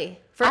 Totally.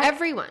 For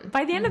everyone.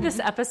 By the end of this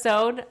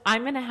episode,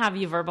 I'm going to have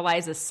you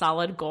verbalize a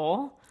solid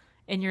goal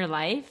in your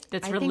life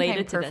that's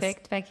related to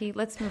perfect, Becky.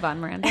 Let's move on,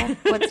 Miranda.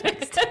 What's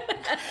next?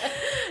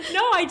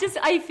 No,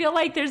 I feel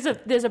like there's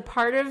a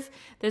part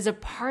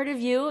of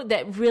you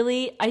that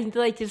really, I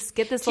feel like just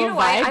get this little vibe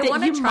I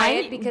that you try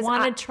might it because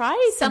want to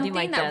try something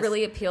like that this.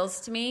 really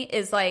appeals to me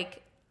is like,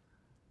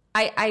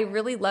 I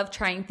really love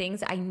trying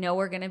things I know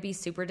are going to be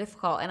super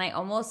difficult. And I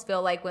almost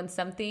feel like when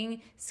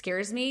something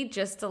scares me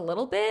just a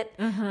little bit,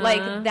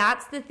 like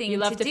that's the thing you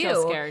love to do.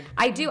 feel scared.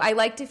 I do. I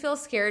like to feel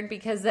scared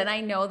because then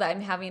I know that I'm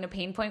having a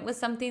pain point with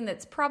something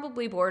that's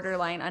probably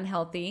borderline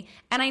unhealthy.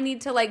 And I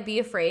need to like be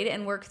afraid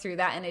and work through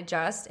that and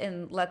adjust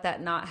and let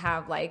that not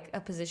have like a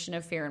position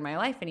of fear in my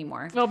life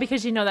anymore. Well,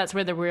 because that's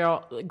where the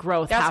real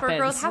growth happens. That's where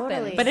growth happens.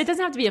 Totally. But it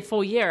doesn't have to be a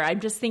full year. I'm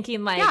just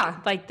thinking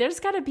like there's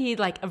got to be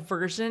like a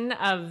version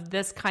of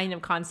this kind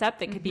of concept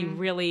that could be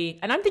really,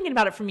 and I'm thinking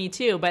about it for me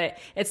too, but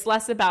it's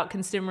less about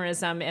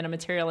consumerism in a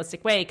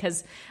materialistic way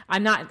because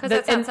I'm not,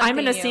 I'm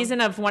in a season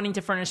of wanting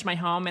to furnish my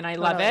home and I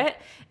love it.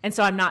 And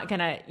so I'm not going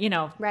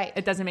to, right.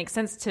 It doesn't make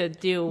sense to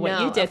do what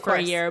you did for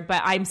a year,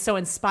 but I'm so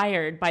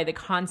inspired by the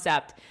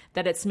concept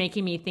that it's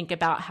making me think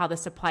about how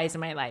this applies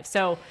in my life.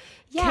 So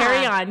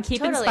carry on,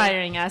 keep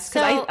inspiring us.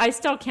 Because I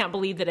still can't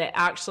believe that it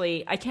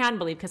actually, I can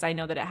believe because I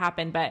know that it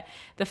happened, but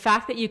the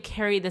fact that you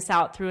carry this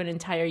out through an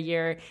entire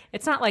year,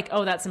 it's not like,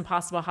 oh, that's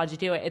impossible. How'd you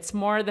do it? It's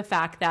more the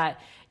fact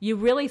that you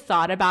really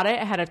thought about it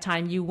ahead of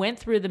time. You went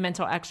through the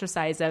mental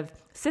exercise of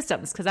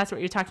systems because that's what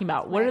you're talking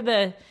about.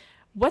 Right.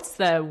 What's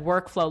the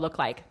workflow look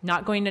like?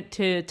 Not going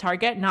to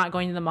Target, not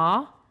going to the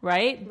mall,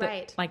 right?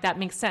 Right. Like that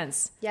makes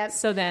sense. Yep.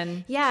 So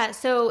then. Yeah.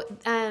 So,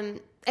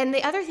 and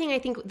the other thing I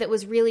think that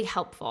was really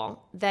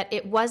helpful, that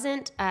it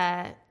wasn't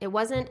a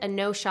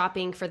no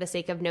shopping for the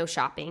sake of no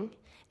shopping,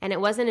 and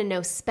it wasn't a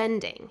no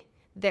spending.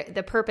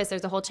 The purpose,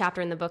 there's a whole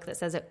chapter in the book that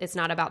says it's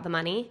not about the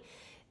money.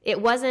 It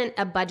wasn't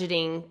a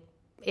budgeting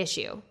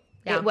issue.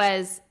 Yeah. It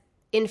was,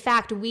 in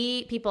fact,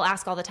 people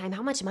ask all the time,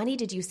 how much money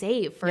did you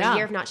save for a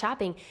year of not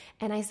shopping?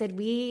 And I said,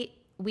 we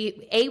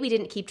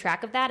didn't keep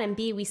track of that, and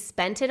B, we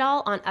spent it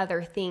all on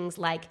other things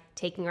like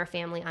taking our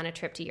family on a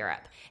trip to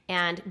Europe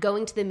and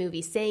going to the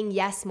movies, saying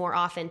yes more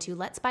often to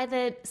let's buy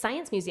the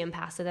science museum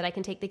pass so that I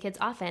can take the kids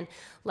often.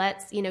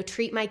 Let's,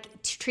 treat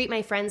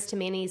my friends to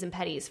manis and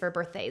petties for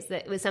birthdays.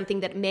 That was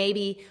something that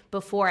maybe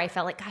before I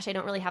felt like, gosh, I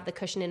don't really have the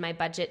cushion in my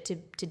budget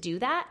to do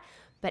that.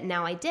 But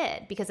now I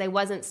did because I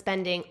wasn't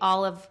spending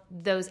all of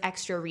those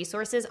extra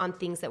resources on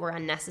things that were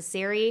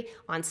unnecessary,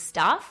 on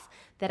stuff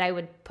that I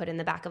would put in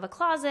the back of a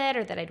closet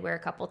or that I'd wear a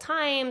couple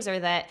times or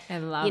that,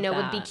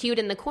 would be cute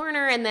in the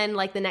corner. And then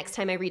like the next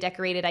time I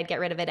redecorated, I'd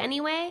get rid of it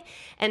anyway.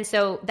 And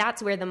so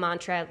that's where the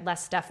mantra,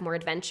 less stuff, more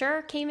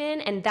adventure came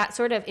in. And that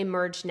sort of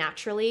emerged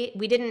naturally.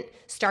 We didn't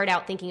start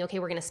out thinking, okay,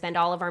 we're going to spend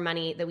all of our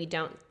money that we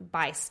don't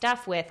buy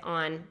stuff with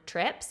on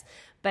trips,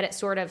 but it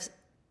sort of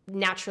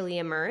naturally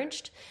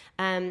emerged.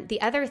 The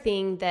other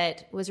thing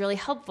that was really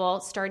helpful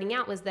starting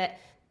out was that,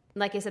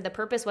 like I said, the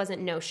purpose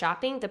wasn't no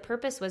shopping. The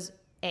purpose was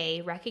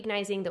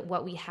recognizing that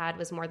what we had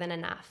was more than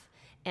enough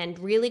and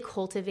really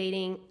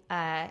cultivating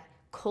a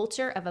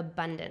culture of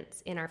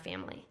abundance in our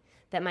family,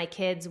 that my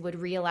kids would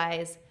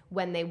realize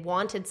when they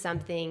wanted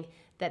something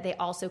that they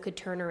also could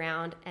turn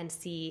around and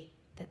see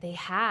that they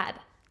had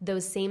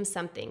those same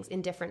somethings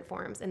in different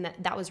forms. And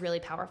that was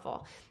really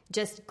powerful.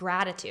 Just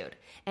gratitude.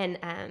 And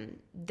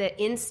the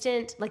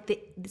instant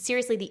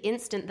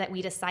that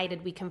we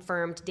decided, we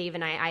confirmed, Dave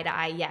and I, eye to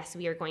eye, yes,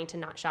 we are going to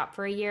not shop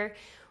for a year.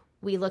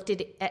 We looked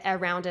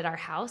around at our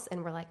house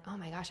and we're like, oh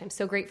my gosh, I'm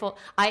so grateful.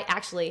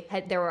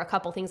 There were a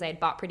couple things I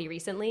had bought pretty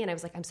recently and I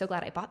was like, I'm so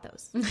glad I bought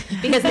those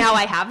because now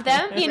I have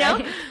them,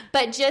 Right.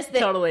 But just that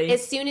totally.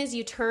 As soon as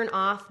you turn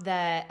off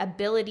the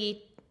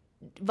ability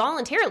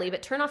voluntarily,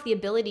 but turn off the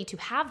ability to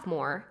have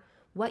more,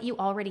 what you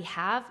already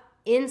have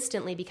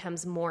instantly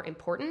becomes more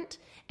important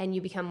and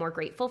you become more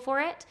grateful for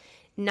it,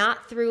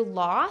 not through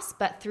loss,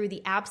 but through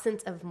the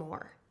absence of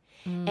more.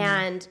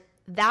 And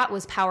that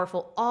was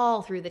powerful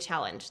all through the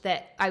challenge,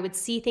 that I would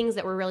see things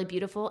that were really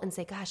beautiful and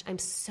say, gosh, I'm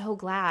so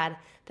glad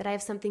that I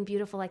have something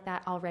beautiful like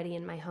that already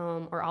in my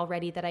home or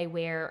already that I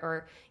wear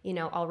or,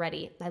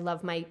 already. I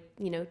love my,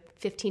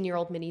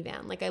 15-year-old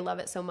minivan. Like I love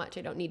it so much.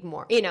 I don't need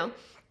more,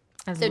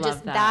 So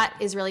just that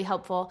is really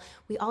helpful.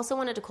 We also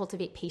wanted to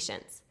cultivate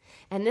patience.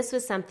 And this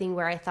was something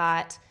where I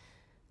thought,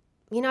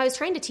 I was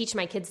trying to teach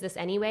my kids this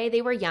anyway.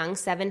 They were young,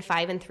 7,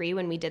 5, and 3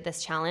 when we did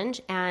this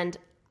challenge. And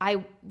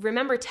I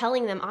remember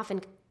telling them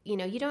often,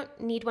 you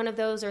don't need one of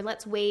those, or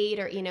let's wait,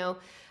 or,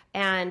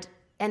 and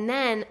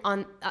then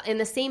in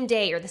the same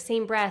day or the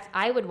same breath,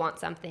 I would want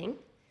something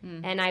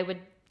and I would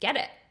get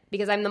it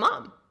because I'm the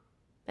mom.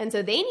 And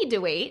so they need to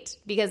wait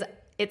because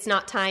it's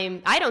not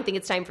time. I don't think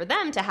it's time for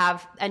them to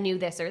have a new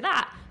this or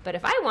that. But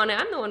if I want it,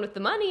 I'm the one with the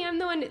money. I'm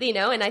the one,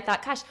 and I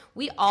thought, gosh,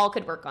 we all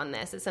could work on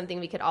this. It's something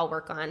we could all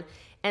work on.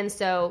 And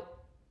so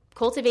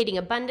cultivating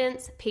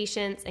abundance,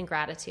 patience, and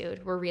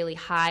gratitude were really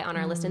high on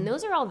our list. And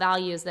those are all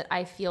values that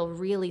I feel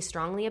really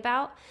strongly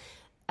about.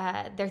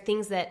 They're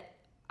things that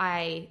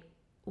I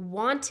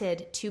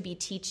wanted to be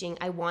teaching.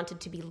 I wanted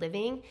to be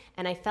living.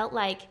 And I felt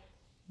like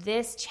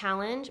this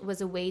challenge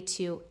was a way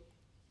to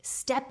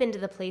step into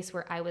the place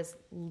where I was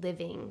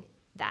living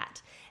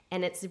that.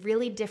 And it's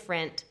really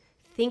different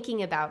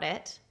thinking about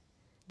it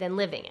than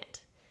living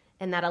it.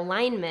 And that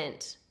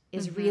alignment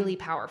is really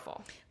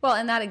powerful. Well,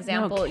 and that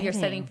example you're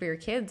setting for your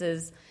kids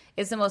is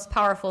the most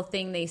powerful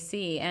thing they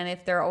see. And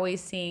if they're always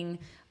seeing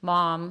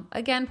mom,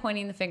 again,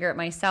 pointing the finger at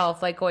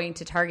myself, like going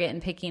to Target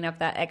and picking up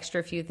that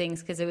extra few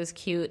things because it was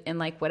cute and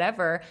like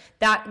whatever,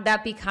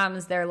 that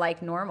becomes their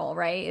like normal,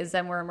 right? Is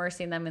then we're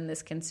immersing them in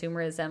this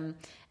consumerism,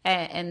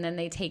 and then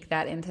they take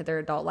that into their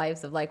adult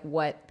lives of like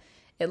what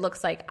it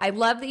looks like. I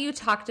love that you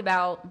talked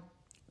about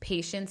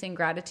patience and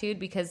gratitude,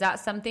 because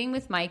that's something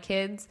with my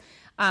kids.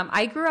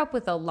 I grew up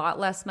with a lot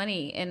less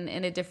money in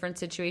a different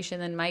situation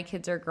than my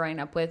kids are growing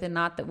up with. And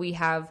not that we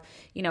have,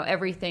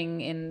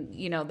 everything in,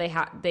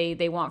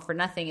 they want for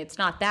nothing. It's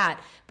not that,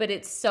 but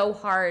it's so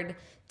hard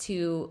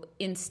to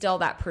instill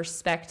that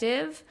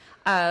perspective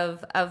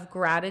of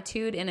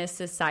gratitude in a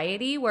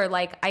society where,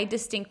 like, I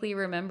distinctly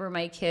remember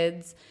my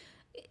kids,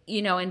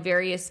 in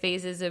various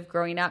phases of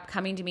growing up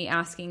coming to me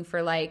asking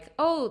for like,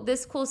 oh,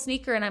 this cool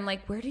sneaker. And I'm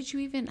like, how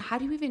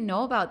do you even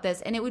know about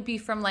this? And it would be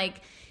from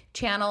like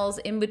channels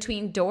in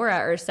between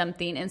Dora or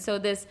something. And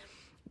so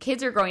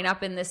kids are growing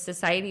up in this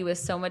society with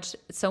so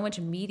much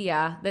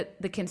media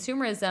that the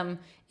consumerism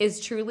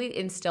is truly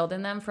instilled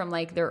in them from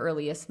like their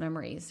earliest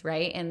memories,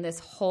 right? And this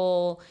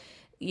whole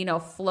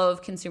flow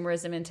of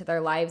consumerism into their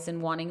lives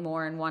and wanting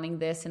more and wanting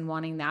this and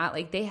wanting that.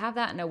 Like they have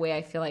that in a way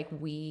I feel like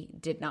we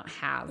did not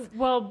have.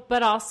 Well,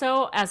 but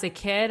also as a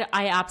kid,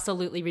 I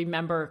absolutely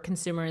remember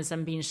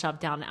consumerism being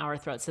shoved down our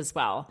throats as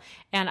well.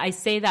 And I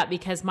say that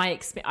because being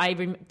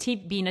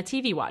a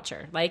TV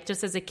watcher, like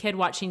just as a kid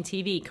watching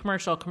TV,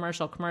 commercial,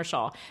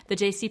 the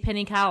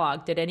JCPenney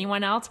catalog. Did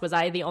anyone else? Was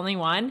I the only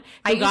one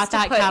who got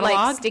that catalog? I used to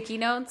put like sticky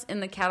notes in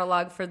the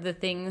catalog for the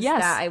things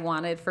that I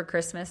wanted for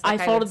Christmas.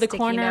 Like I folded the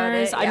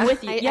corners. I'm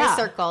with you. I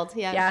circled.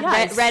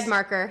 Red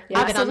marker. Yeah.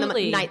 Leave it on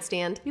the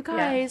nightstand. You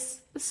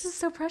guys, this is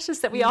so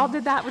precious that we all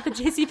did that with the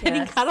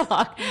JCPenney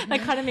catalog.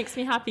 That kind of makes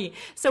me happy.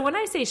 So when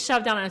I say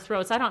shoved down our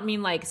throats, I don't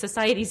mean like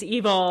society's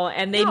evil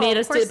and they made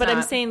us do it, but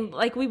I'm saying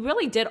like we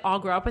really did all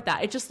grow up with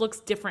that. It just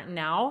looks different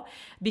now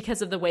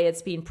because of the way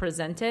it's being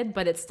presented,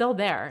 but it's still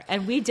there.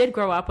 And we did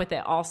grow up with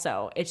it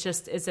also. It's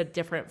just is a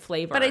different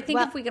flavor. But I think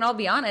if we can all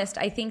be honest,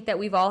 I think that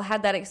we've all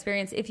had that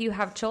experience. If you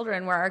have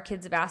children where our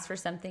kids have asked for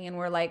something and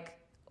we're like,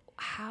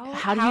 how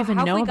do you even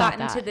know about that? How have we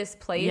gotten to this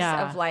place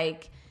of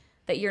like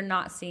that you're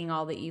not seeing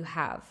all that you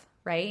have,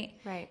 right?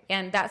 Right.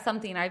 And that's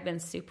something I've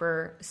been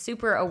super,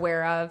 super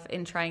aware of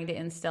in trying to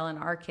instill in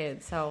our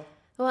kids. So,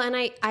 well, and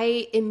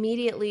I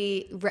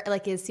immediately,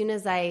 like as soon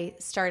as I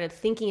started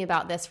thinking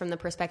about this from the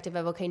perspective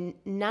of, okay,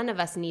 none of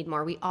us need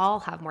more. We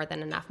all have more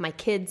than enough, my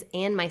kids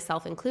and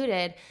myself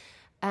included.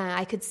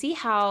 I could see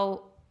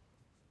how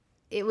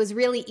it was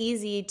really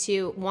easy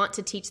to want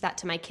to teach that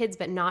to my kids,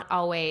 but not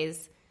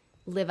always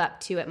live up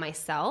to it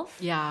myself.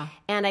 Yeah.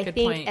 And I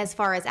think as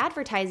far as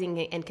advertising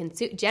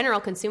and general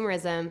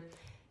consumerism,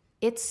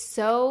 it's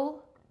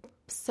so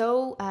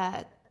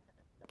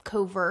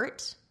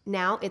covert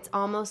now. It's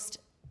almost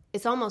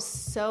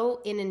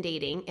so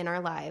inundating in our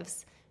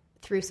lives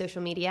through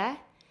social media.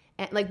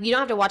 And like you don't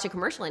have to watch a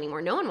commercial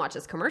anymore. No one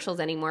watches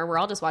commercials anymore. We're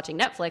all just watching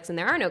Netflix and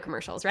there are no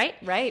commercials, right?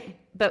 Right.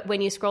 But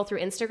when you scroll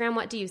through Instagram,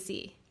 what do you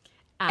see?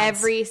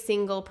 Every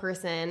single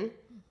person,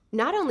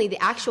 not only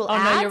the actual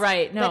ads, no, you're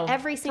right. No, but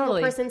every single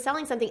person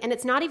selling something. And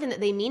it's not even that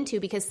they mean to,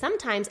 because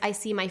sometimes I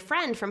see my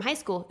friend from high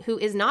school who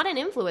is not an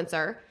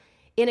influencer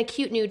in a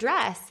cute new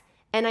dress.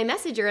 And I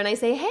message her and I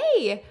say,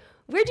 hey,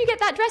 where'd you get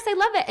that dress? I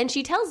love it. And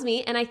she tells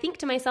me, and I think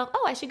to myself,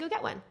 oh, I should go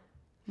get one.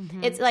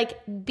 Mm-hmm. It's like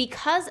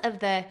because of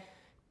the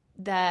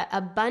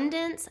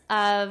abundance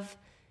of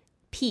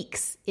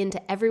peeks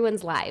into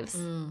everyone's lives.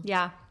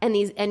 Yeah. And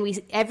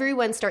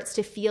everyone starts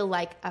to feel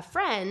like a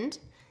friend,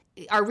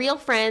 our real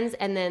friends,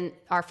 and then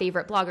our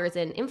favorite bloggers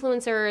and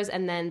influencers,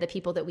 and then the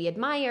people that we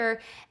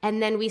admire.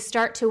 And then we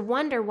start to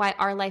wonder why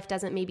our life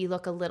doesn't maybe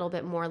look a little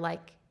bit more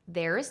like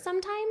theirs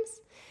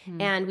sometimes.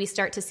 And we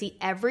start to see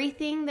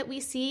everything that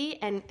we see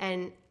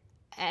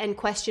and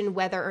question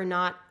whether or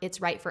not it's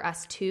right for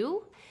us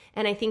too.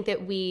 And I think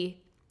that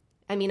we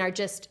are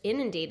just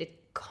inundated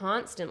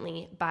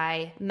constantly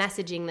by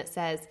messaging that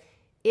says,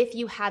 if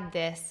you had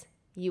this,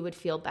 you would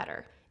feel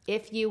better.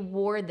 If you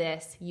wore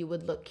this, you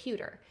would look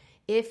cuter.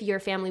 If your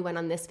family went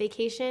on this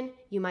vacation,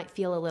 you might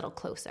feel a little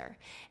closer.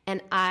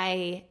 And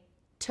I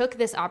took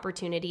this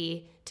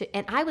opportunity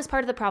and I was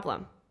part of the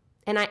problem.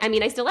 And I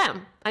mean, I still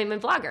am. I'm a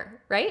vlogger,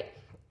 right?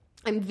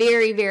 I'm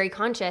very, very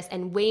conscious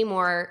and way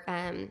more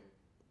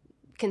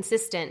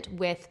consistent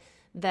with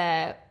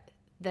the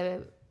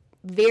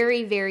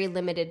very, very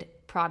limited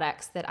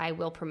products that I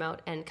will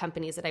promote and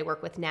companies that I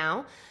work with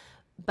now.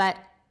 But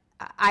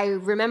I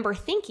remember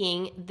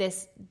thinking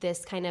this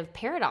kind of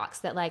paradox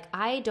that like,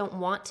 I don't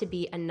want to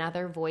be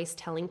another voice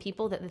telling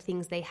people that the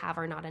things they have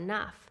are not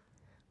enough.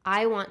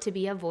 I want to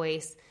be a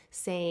voice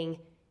saying,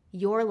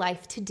 your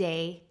life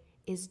today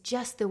is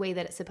just the way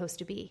that it's supposed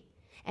to be.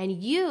 And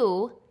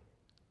you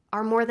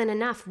are more than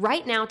enough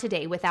right now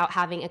today without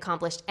having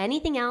accomplished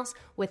anything else,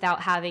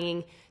 without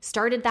having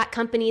started that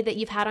company that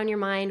you've had on your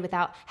mind,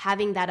 without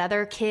having that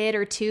other kid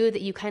or two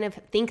that you kind of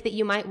think that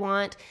you might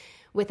want,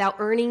 without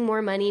earning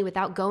more money,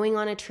 without going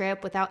on a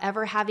trip, without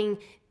ever having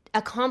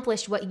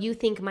accomplished what you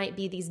think might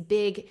be these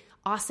big,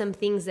 awesome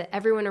things that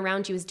everyone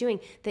around you is doing,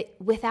 that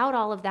without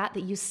all of that,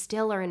 that you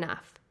still are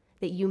enough,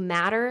 that you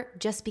matter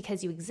just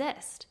because you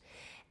exist.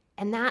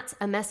 And that's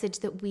a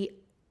message that we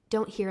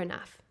don't hear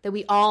enough, that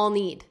we all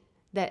need,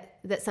 that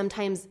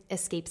sometimes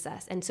escapes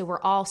us. And so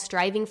we're all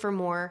striving for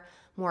more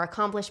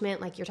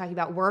accomplishment. Like you're talking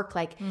about work,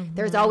 like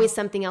there's always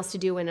something else to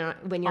do when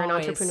you're an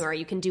entrepreneur.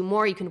 You can do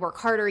more, you can work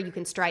harder, you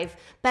can strive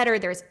better.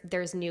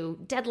 There's new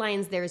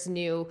deadlines, there's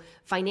new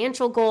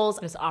financial goals.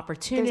 There's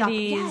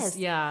opportunities. Yes.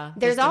 Yeah.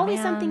 There's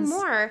always something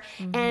more.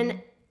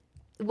 And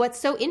what's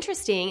so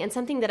interesting and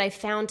something that I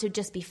found to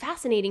just be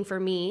fascinating for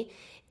me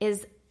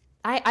is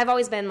I've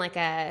always been like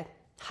a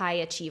high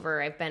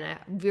achiever. I've been a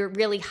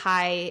really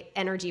high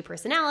energy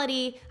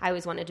personality. I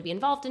always wanted to be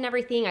involved in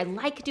everything. I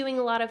like doing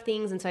a lot of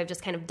things. And so I've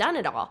just kind of done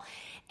it all.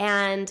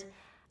 And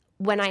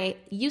when I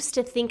used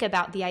to think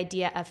about the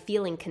idea of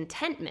feeling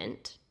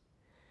contentment,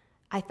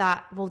 I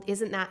thought, well,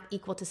 isn't that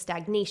equal to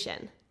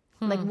stagnation?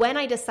 Like when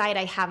I decide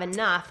I have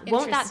enough,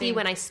 won't that be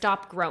when I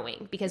stop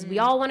growing? Because we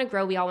all want to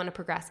grow, we all want to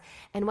progress.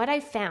 And what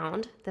I've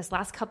found this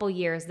last couple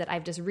years that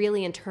I've just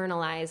really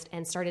internalized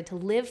and started to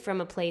live from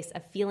a place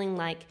of feeling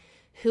like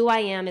who I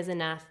am is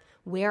enough,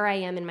 where I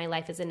am in my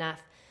life is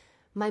enough.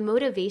 My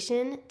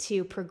motivation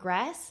to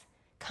progress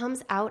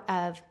comes out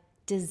of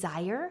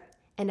desire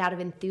and out of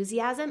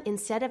enthusiasm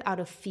instead of out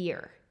of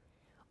fear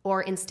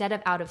or instead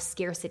of out of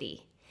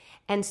scarcity.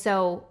 And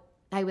so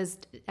I was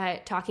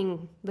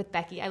talking with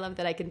Becky. I love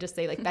that I can just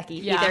say like Becky,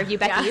 either of you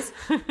Beckys.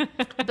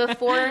 Yeah.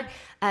 Before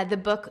the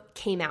book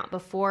came out,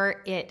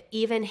 before it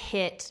even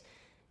hit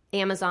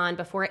Amazon,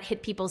 before it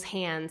hit people's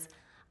hands,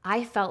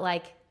 I felt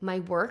like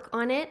my work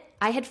on it,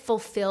 I had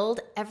fulfilled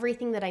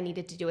everything that I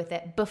needed to do with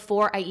it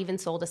before I even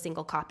sold a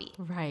single copy.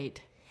 Right.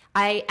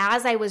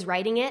 As I was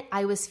writing it,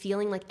 I was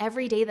feeling like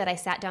every day that I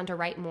sat down to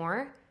write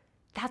more,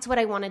 that's what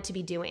I wanted to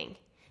be doing.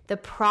 The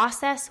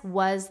process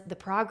was the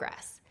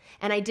progress.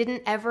 And I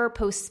didn't ever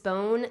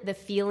postpone the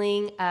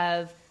feeling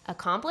of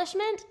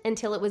accomplishment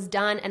until it was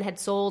done and had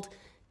sold,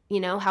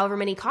 however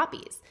many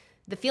copies.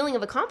 The feeling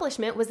of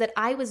accomplishment was that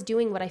I was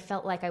doing what I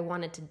felt like I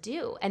wanted to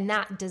do. And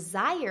that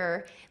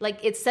desire, like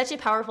it's such a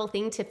powerful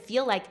thing to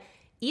feel like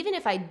even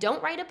if I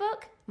don't write a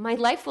book, my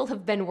life will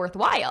have been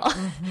worthwhile.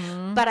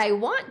 But I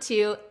want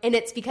to, and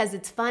it's because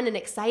it's fun and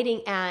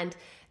exciting and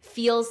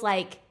feels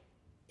like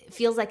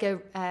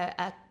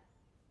a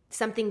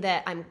something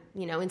that I'm,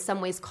 in some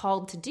ways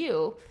called to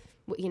do,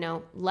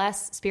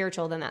 less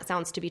spiritual than that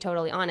sounds, to be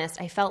totally honest.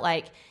 I felt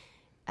like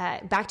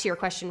back to your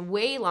question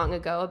way long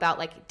ago about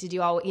like, did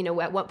you all,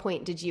 at what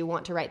point did you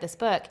want to write this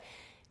book?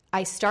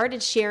 I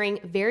started sharing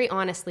very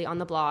honestly on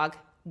the blog,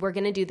 we're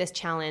going to do this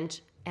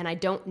challenge and I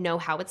don't know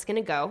how it's going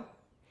to go.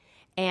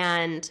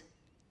 And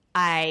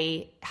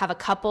I have a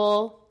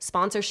couple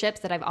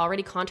sponsorships that I've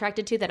already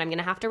contracted to that I'm going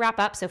to have to wrap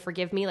up. So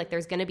forgive me. Like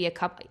there's going to be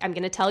I'm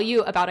going to tell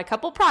you about a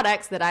couple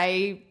products that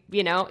I,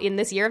 in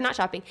this year of not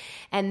shopping.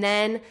 And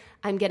then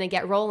I'm going to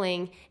get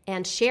rolling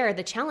and share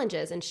the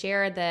challenges and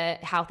share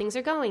how things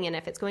are going and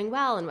if it's going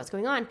well and what's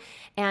going on.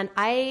 And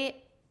I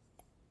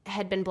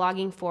had been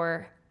blogging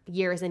for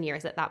years and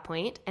years at that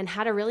point and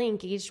had a really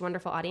engaged,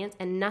 wonderful audience.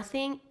 And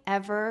nothing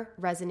ever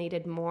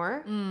resonated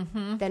more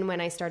than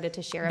when I started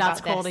to share about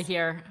this. That's cool to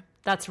hear.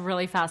 That's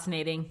really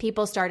fascinating.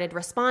 People started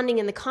responding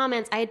in the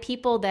comments. I had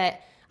people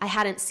that I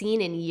hadn't seen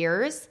in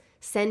years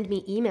send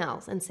me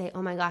emails and say,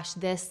 oh my gosh,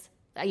 this,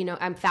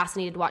 I'm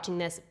fascinated watching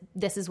this.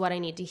 This is what I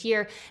need to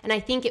hear. And I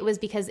think it was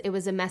because it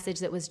was a message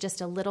that was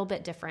just a little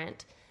bit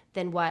different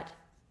than what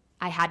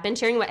I had been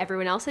sharing, what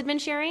everyone else had been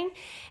sharing.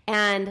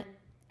 And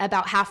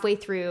about halfway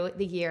through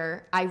the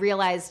year, I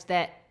realized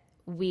that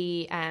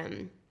that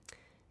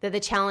the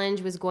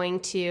challenge was going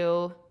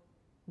to,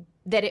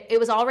 that it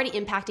was already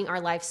impacting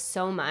our lives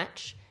so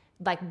much.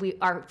 Like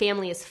our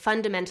family is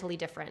fundamentally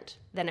different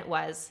than it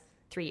was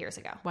 3 years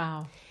ago.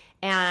 Wow.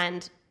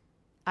 And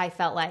I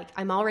felt like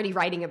I'm already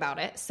writing about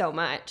it so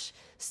much.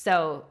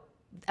 So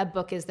a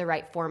book is the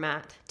right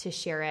format to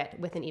share it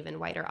with an even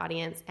wider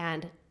audience.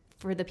 And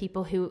for the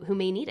people who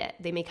may need it,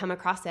 they may come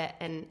across it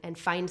and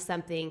find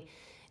something,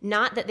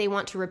 not that they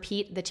want to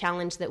repeat the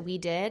challenge that we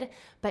did,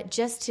 but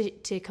just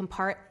to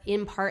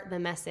impart the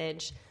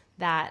message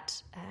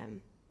that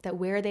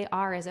where they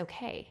are is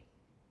okay,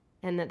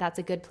 and that's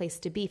a good place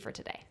to be for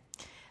today.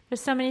 There's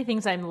so many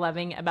things I'm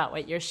loving about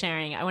what you're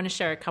sharing. I want to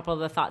share a couple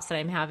of the thoughts that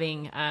I'm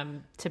having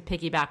to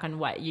piggyback on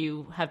what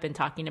you have been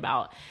talking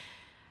about.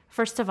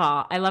 First of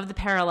all, I love the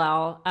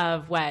parallel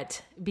of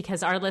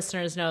because our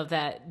listeners know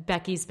that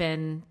Becky's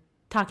been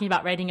talking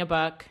about writing a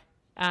book,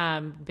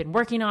 been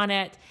working on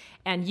it,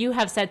 and you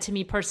have said to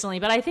me personally,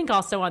 but I think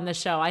also on the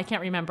show, I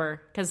can't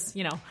remember because,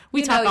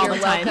 we talk all the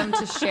time. You're welcome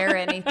to share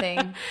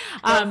anything.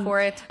 Go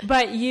for it.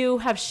 But you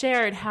have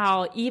shared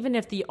how even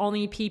if the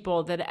only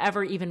people that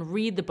ever even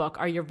read the book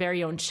are your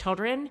very own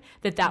children,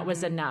 that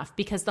was enough,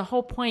 because the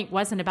whole point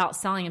wasn't about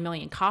selling 1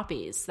 million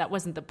copies. That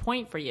wasn't the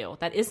point for you.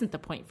 That isn't the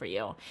point for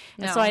you.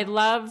 And so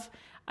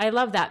I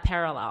love that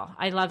parallel.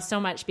 I love so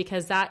much,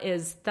 because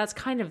that's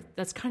kind of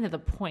the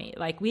point.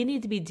 Like, we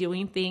need to be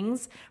doing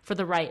things for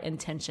the right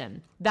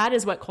intention. That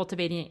is what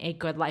cultivating a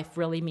good life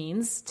really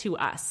means to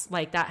us.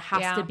 Like, that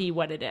has to be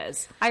what it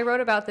is. I wrote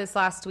about this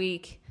last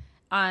week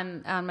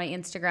on my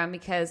Instagram,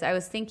 because I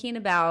was thinking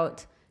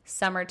about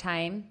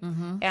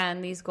summertime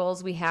and these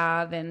goals we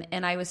have,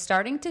 and I was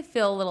starting to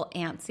feel a little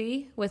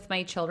antsy with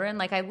my children.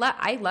 Like,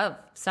 I love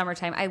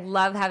summertime. I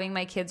love having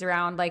my kids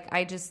around. Like,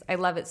 I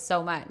love it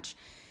so much.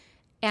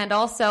 And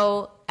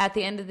also at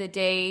the end of the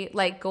day,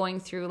 like, going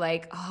through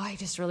like, oh, I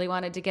just really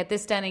wanted to get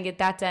this done and get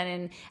that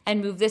done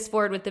and move this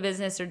forward with the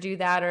business or do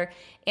that,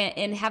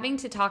 and having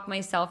to talk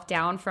myself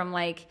down from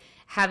like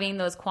having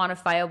those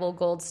quantifiable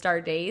gold star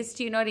days.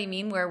 Do you know what I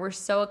mean? Where we're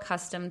so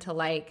accustomed to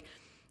like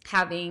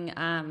having,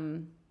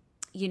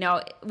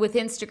 with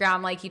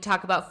Instagram, like you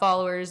talk about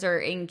followers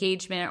or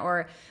engagement,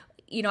 or,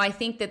 I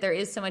think that there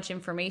is so much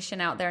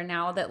information out there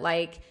now that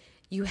like,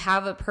 you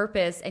have a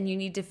purpose and you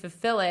need to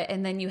fulfill it.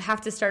 And then you have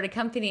to start a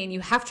company and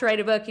you have to write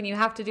a book and you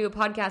have to do a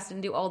podcast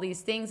and do all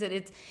these things. That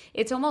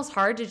it's almost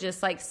hard to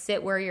just like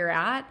sit where you're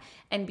at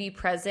and be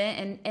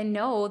present and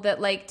know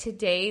that like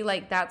today,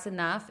 like that's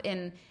enough.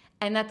 And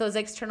that those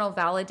external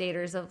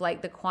validators of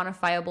like the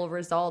quantifiable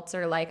results,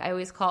 or like, I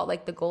always call it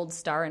like the gold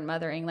star in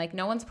mothering. Like,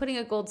 no one's putting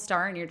a gold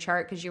star in your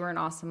chart because you were an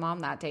awesome mom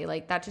that day.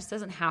 Like, that just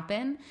doesn't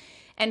happen.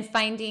 And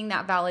finding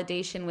that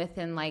validation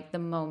within like the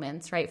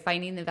moments, right?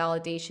 Finding the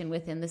validation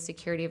within the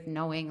security of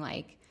knowing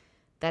like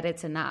that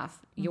it's enough.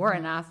 You're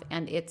enough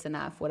and it's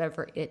enough,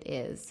 whatever it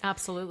is.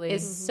 Absolutely.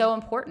 Is so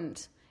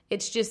important.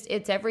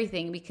 It's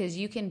everything, because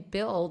you can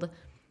build,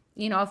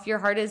 if your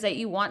heart is that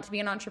you want to be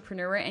an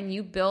entrepreneur and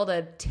you build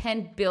a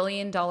 $10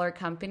 billion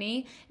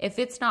company, if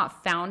it's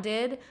not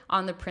founded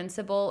on the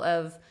principle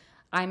of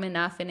I'm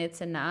enough and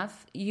it's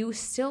enough, you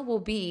still will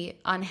be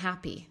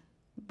unhappy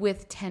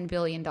with $10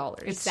 billion.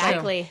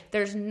 Exactly. So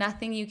there's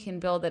nothing you can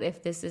build that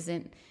if this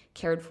isn't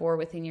cared for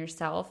within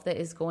yourself that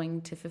is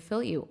going to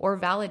fulfill you or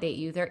validate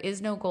you. There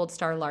is no gold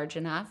star large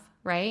enough,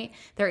 right?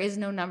 There is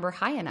no number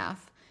high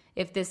enough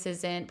if this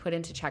isn't put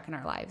into check in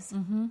our lives.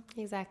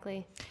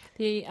 Exactly.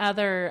 The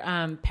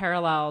other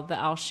parallel that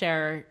I'll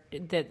share,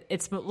 that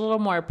it's a little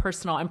more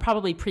personal and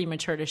probably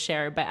premature to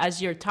share, but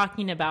as you're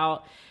talking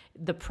about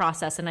the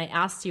process, and I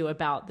asked you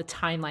about the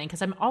timeline,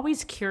 because I'm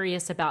always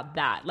curious about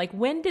that. Like,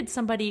 when did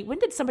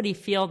somebody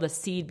feel the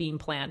seed being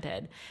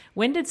planted?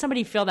 When did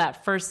somebody feel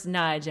that first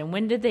nudge? And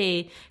when did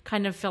they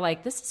kind of feel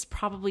like this is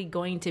probably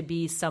going to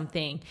be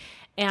something?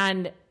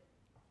 And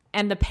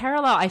the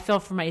parallel I feel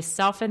for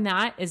myself in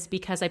that is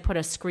because I put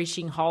a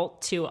screeching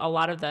halt to a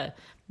lot of the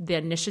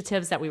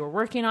initiatives that we were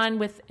working on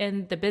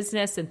within the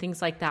business and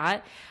things like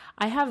that.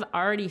 I have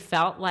already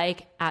felt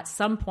like at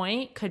some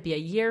point, could be a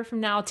year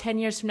from now, 10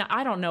 years from now,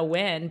 I don't know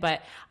when,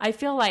 but I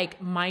feel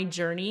like my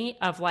journey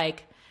of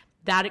like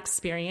that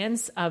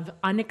experience of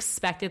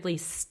unexpectedly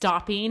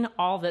stopping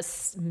all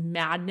this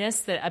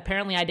madness that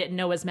apparently I didn't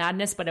know was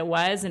madness, but it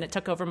was, and it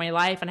took over my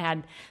life, and I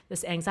had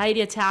this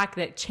anxiety attack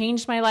that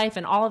changed my life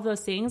and all of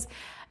those things,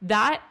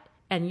 that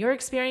and your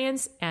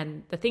experience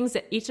and the things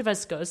that each of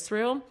us goes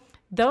through,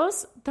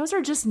 those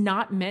are just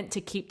not meant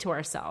to keep to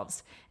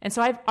ourselves. And so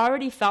I've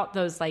already felt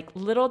those like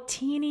little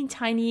teeny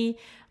tiny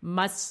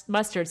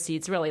mustard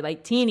seeds, really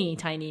like teeny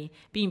tiny,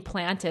 being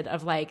planted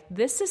of like,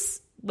 this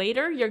is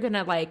later you're going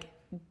to like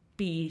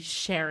be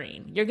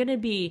sharing. You're going to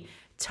be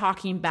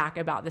talking back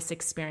about this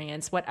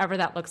experience, whatever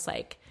that looks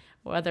like,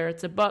 whether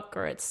it's a book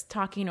or it's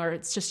talking or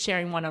it's just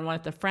sharing one-on-one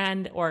with a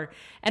friend,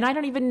 and I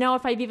don't even know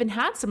if I've even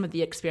had some of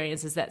the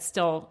experiences that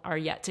still are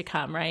yet to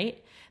come,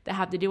 right? That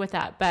have to do with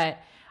that. But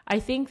I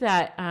think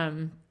that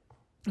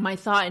my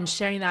thought in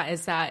sharing that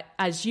is that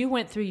as you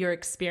went through your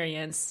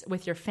experience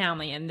with your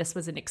family, and this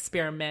was an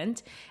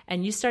experiment,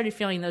 and you started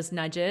feeling those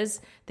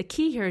nudges, the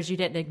key here is you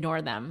didn't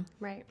ignore them.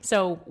 Right.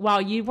 So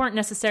while you weren't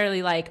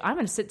necessarily like, I'm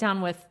going to sit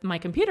down with my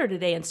computer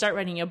today and start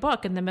writing a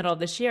book in the middle of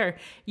this year,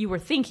 you were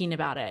thinking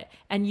about it,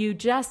 and you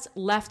just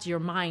left your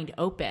mind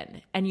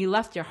open and you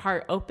left your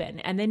heart open,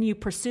 and then you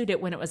pursued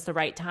it when it was the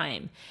right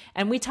time.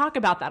 And we talk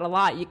about that a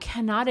lot. You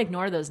cannot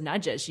ignore those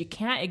nudges. You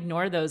can't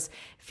ignore those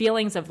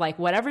feelings of like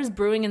whatever's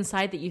brewing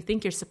inside that you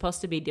think you're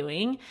supposed to be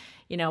doing.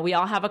 You know, we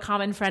all have a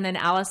common friend in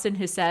Allison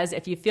who says,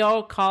 if you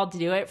feel called to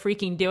do it,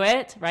 freaking do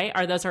it, right?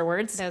 Are those her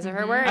words? Those are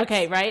her words.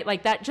 Okay, right?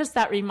 Like that, just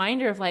that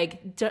reminder of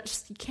like,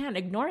 just, you can't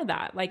ignore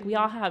that. Like we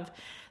all have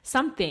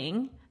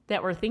something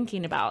that we're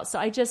thinking about. So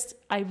I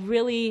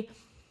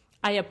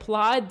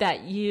applaud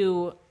that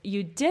you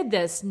did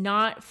this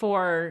not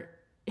for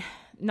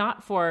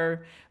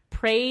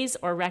praise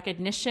or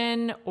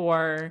recognition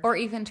or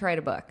even to write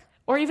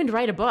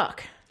a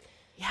book.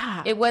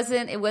 Yeah. It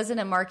wasn't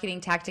a marketing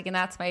tactic. And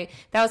I was going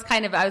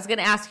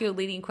to ask you a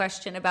leading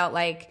question about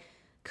like,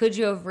 could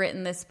you have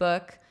written this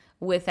book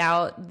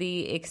without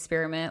the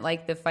experiment,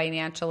 like the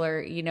financial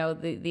or, you know,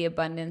 the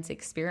abundance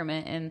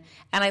experiment? And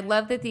I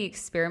love that the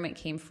experiment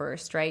came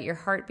first, right? Your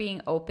heart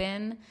being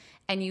open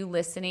and you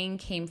listening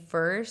came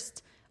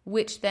first,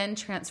 which then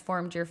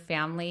transformed your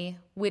family,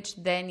 which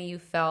then you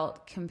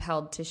felt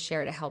compelled to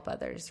share to help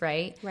others,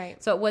 right?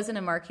 Right. So it wasn't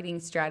a marketing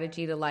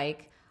strategy to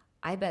like,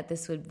 I bet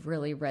this would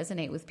really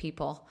resonate with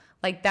people.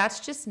 Like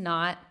that's just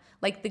not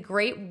like the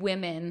great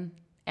women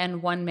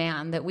and one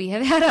man that we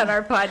have had on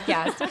our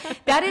podcast.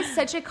 That is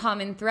such a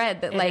common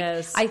thread that like,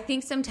 I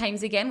think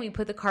sometimes again, we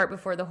put the cart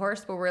before the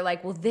horse, but we're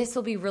like, well, this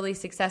will be really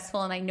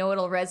successful and I know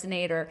it'll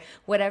resonate or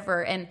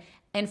whatever. And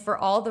for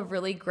all the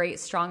really great,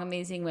 strong,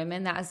 amazing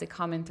women, that is the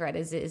common thread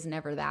is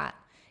never that.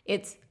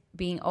 It's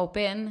being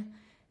open,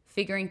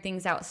 figuring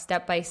things out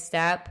step by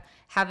step,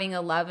 having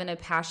a love and a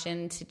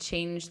passion to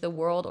change the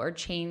world or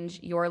change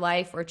your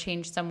life or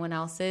change someone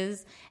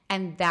else's.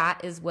 And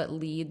that is what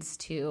leads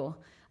to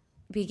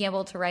being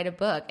able to write a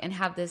book and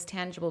have this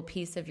tangible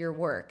piece of your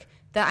work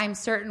that I'm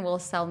certain will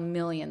sell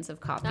millions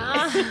of copies.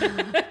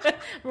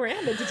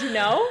 Miranda, did you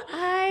know?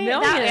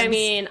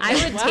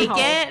 I would take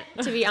it,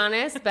 to be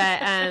honest,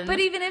 but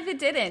even if it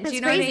didn't, it's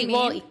you know crazy.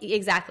 what I mean? Well,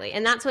 exactly.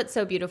 And that's what's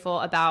so beautiful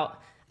about,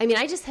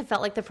 I just have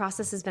felt like the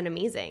process has been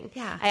amazing.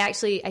 Yeah.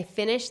 I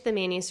finished the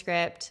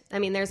manuscript.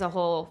 There's a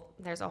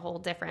whole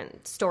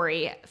different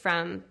story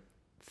from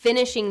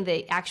finishing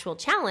the actual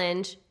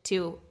challenge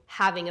to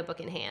having a book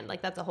in hand.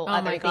 Like that's a whole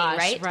other thing,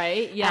 right?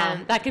 Right.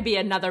 Yeah. That could be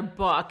another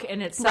book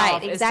in itself.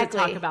 Right, exactly.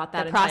 Is to talk about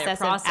that the entire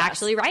process of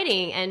actually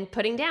writing and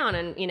putting down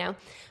and, you know,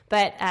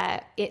 but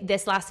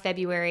this last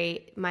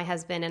February, my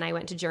husband and I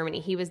went to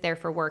Germany. He was there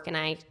for work and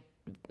I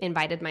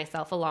invited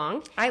myself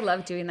along. I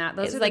love doing that.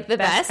 Those It's are like the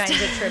best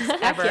kinds of trips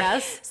ever.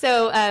 Yes.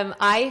 So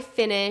I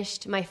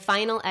finished my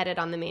final edit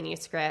on the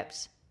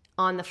manuscript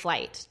on the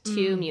flight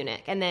to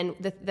Munich. And then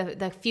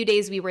the few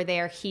days we were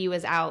there, he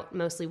was out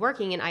mostly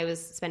working and I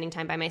was spending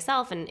time by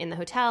myself and in the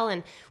hotel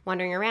and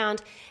wandering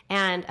around.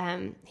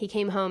 And he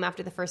came home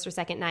after the first or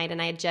second night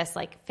and I had just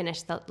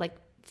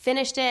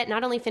finished it,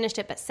 not only finished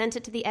it, but sent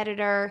it to the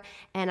editor.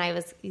 And I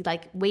was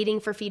like waiting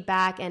for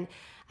feedback. And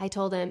I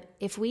told him,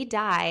 if we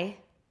die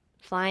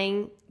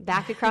flying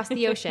back across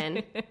the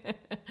ocean,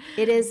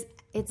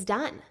 it's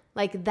done.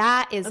 Like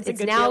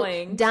it's now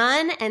feeling.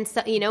 Done. And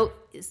so, you know,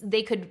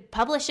 they could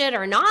publish it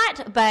or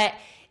not, but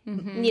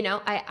you know,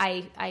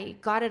 I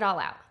got it all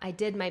out. I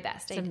did my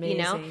best. It's amazing.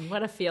 You know,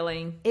 what a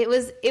feeling. it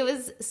was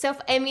so,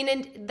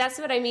 and that's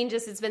what I mean.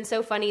 Just, it's been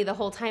so funny the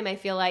whole time. I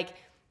feel like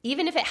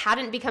even if it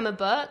hadn't become a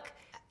book,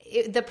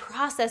 the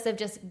process of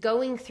just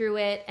going through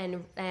it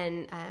and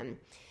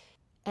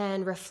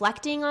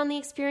reflecting on the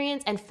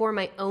experience and for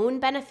my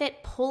own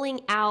benefit, pulling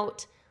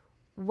out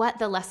what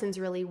the lessons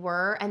really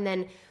were. And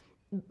then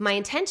my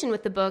intention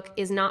with the book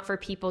is not for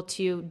people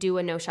to do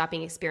a no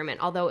shopping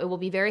experiment, although it will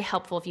be very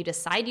helpful if you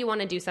decide you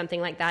want to do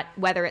something like that,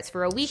 whether it's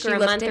for a week or a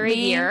month or a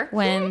year.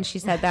 When she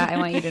said that, I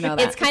want you to know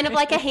that. It's kind of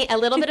like a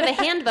little bit of a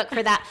handbook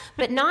for that,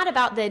 but not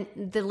about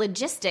the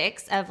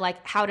logistics of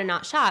like how to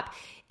not shop.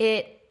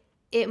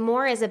 It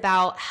more is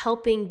about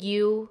helping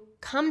you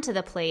come to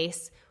the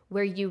place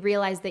where you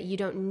realize that you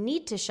don't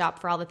need to shop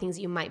for all the things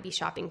you might be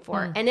shopping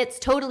for. And it's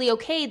totally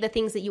okay, the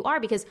things that you are,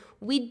 because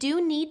we do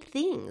need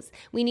things.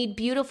 We need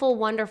beautiful,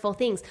 wonderful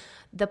things.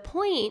 The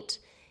point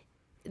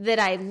that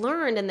I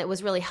learned and that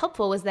was really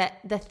helpful was that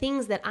the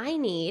things that I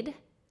need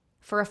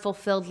for a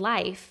fulfilled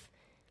life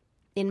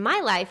in my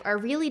life are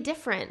really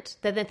different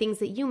than the things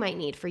that you might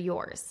need for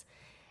yours.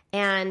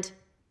 And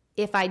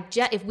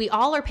if we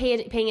all are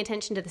paying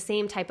attention to the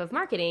same type of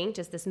marketing,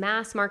 just this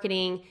mass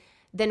marketing,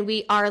 then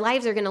our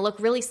lives are going to look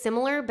really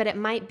similar, but it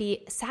might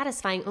be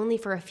satisfying only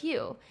for a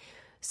few.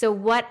 So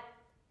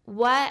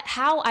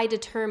how I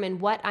determine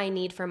what I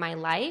need for my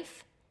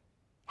life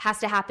has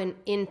to happen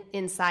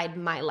inside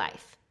my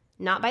life,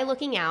 not by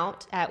looking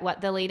out at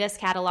what the latest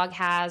catalog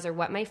has or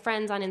what my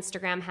friends on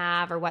Instagram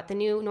have or what the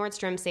new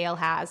Nordstrom sale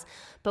has,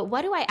 but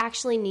what do I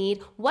actually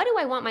need? What do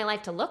I want my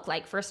life to look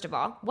like, first of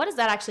all? What does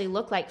that actually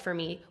look like for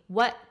me?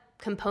 What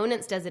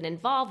components does it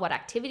involve? What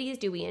activities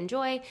do we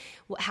enjoy?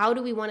 How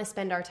do we want to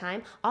spend our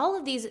time? All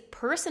of these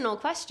personal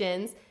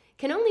questions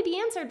can only be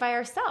answered by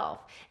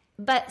ourselves.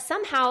 But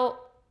somehow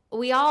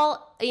we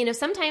all,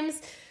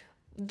 sometimes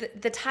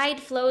the tide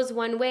flows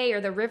one way,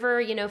 or the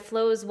river,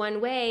 flows one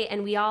way,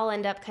 and we all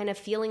end up kind of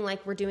feeling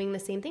like we're doing the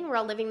same thing. We're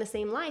all living the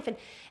same life.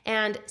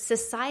 And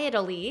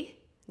societally,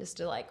 just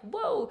to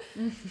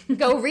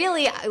go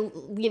really,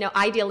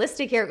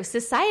 idealistic here.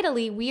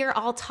 Societally, we are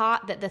all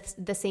taught that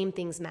the same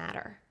things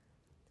matter.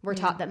 We're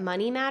taught that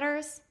money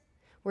matters.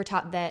 We're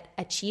taught that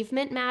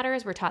achievement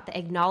matters. We're taught that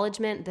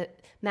acknowledgement that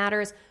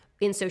matters.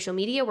 In social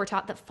media, we're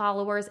taught that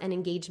followers and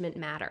engagement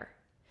matter.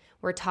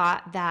 We're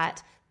taught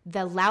that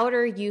the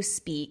louder you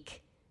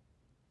speak,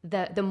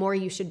 the more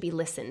you should be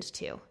listened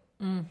to.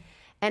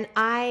 And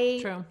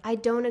I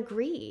don't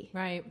agree.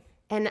 Right.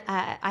 And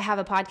I have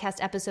a podcast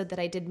episode that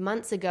I did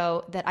months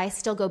ago that I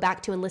still go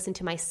back to and listen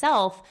to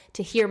myself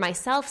to hear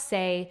myself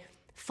say,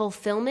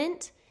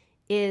 fulfillment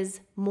is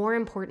more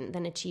important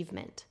than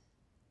achievement.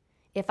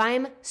 If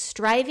I'm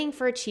striving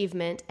for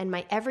achievement and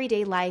my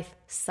everyday life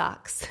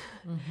sucks,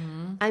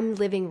 I'm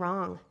living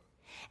wrong.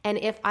 And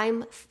if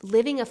I'm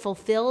living a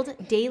fulfilled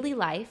daily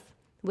life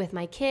with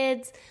my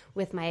kids,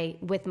 with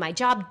my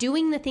job,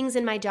 doing the things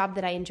in my job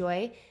that I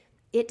enjoy,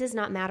 it does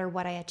not matter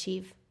what I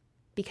achieve,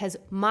 because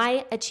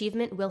my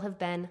achievement will have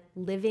been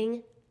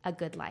living a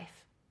good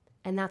life.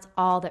 And that's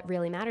all that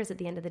really matters at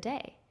the end of the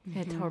day.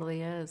 It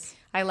totally is.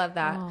 I love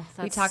that. Oh,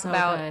 we that's talk so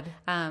about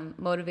good.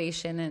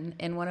 Motivation,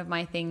 and one of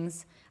my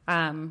things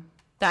that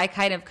I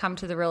kind of come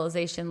to the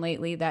realization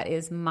lately that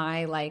is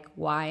my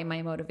why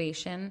my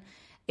motivation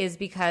is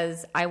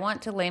because I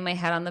want to lay my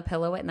head on the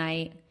pillow at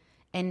night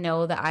and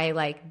know that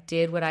I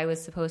did what I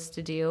was supposed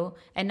to do,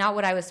 and not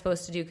what I was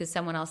supposed to do because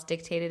someone else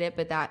dictated it,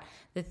 but that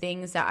the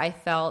things that I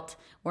felt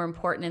were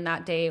important in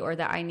that day or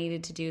that I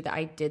needed to do, that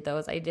I did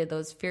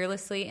those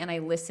fearlessly. And I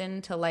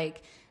listened to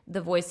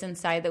the voice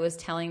inside that was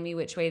telling me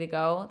which way to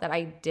go, that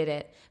I did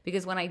it.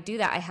 Because when I do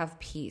that, I have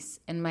peace.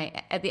 And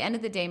at the end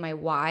of the day, my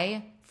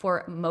why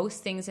for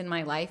most things in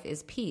my life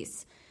is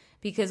peace.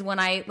 Because when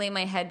I lay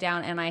my head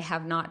down and I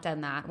have not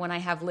done that, when I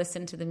have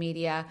listened to the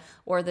media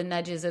or the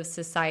nudges of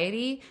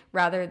society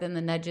rather than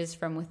the nudges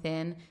from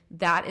within,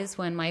 that is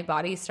when my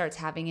body starts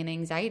having an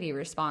anxiety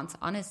response,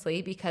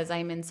 honestly, because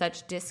I'm in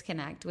such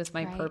disconnect with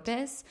my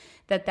purpose,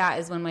 that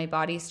is when my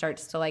body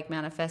starts to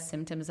manifest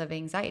symptoms of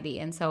anxiety.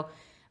 And so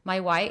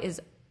my why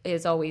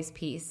is always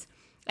peace.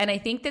 And I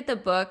think that the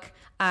book,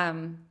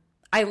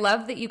 I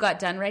love that you got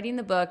done writing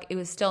the book. It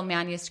was still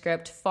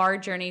manuscript, far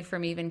journey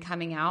from even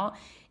coming out.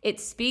 It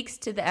speaks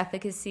to the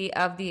efficacy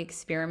of the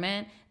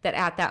experiment, that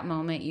at that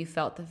moment you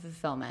felt the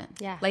fulfillment.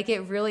 Yeah.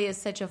 It really is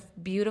such a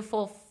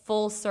beautiful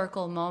full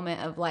circle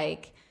moment of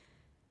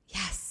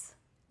yes,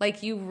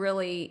 you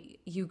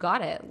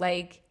got it.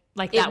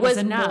 That was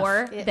enough.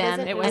 More than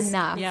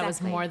enough. Yeah, it was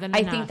more than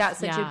enough. I think that's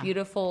such a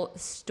beautiful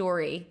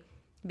story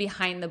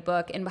behind the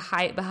book and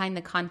behind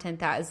the content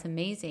that is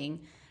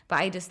amazing. But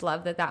I just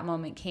love that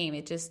moment came.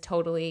 It just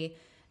totally,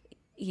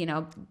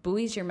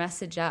 buoys your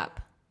message up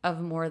of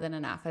more than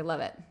enough. I love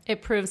it.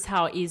 It proves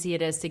how easy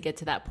it is to get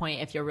to that point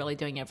if you're really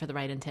doing it for the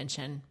right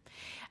intention.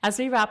 As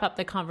we wrap up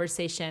the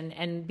conversation,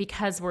 and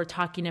because we're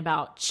talking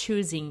about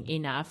choosing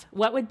enough,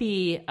 what would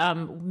be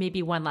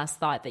maybe one last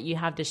thought that you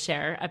have to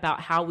share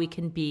about how we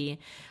can be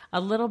a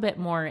little bit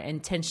more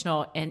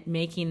intentional in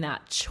making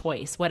that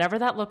choice, whatever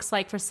that looks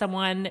like for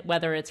someone,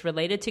 whether it's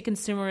related to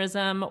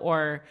consumerism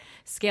or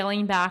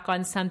scaling back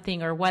on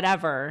something or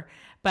whatever,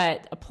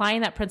 but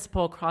applying that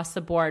principle across the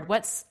board,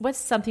 what's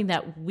something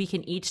that we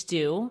can each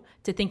do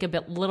to think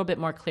a little bit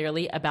more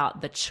clearly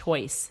about the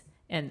choice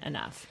in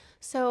enough?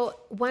 So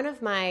one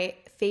of my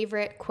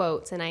favorite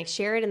quotes, and I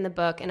share it in the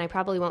book, and I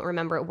probably won't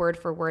remember it word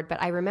for word,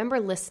 but I remember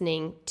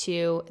listening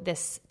to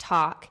this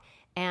talk,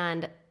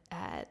 and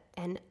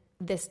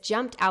this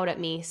jumped out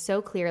at me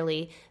so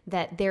clearly,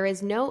 that there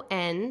is no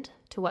end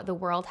to what the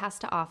world has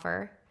to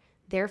offer.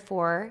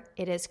 Therefore,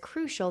 it is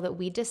crucial that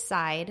we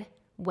decide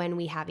when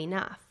we have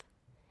enough.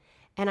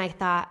 And I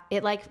thought,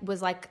 it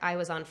was like I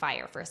was on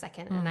fire for a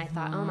second. And I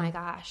thought, oh my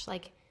gosh,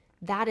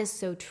 that is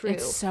so true.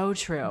 It's so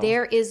true.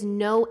 There is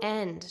no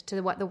end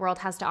to what the world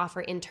has to offer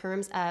in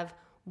terms of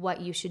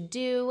what you should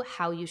do,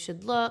 how you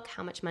should look,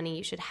 how much money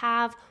you should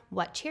have,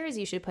 what chairs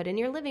you should put in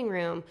your living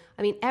room.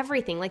 I mean,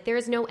 everything. There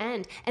is no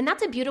end. And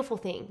that's a beautiful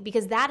thing,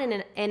 because that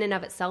in and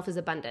of itself is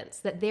abundance,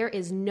 that there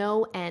is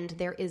no end.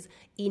 There is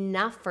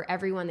enough for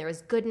everyone. There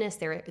is goodness.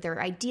 There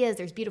are ideas.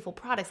 There's beautiful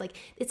products.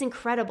 It's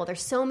incredible.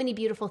 There's so many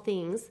beautiful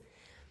things.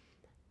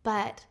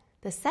 But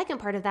the second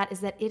part of that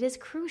is that it is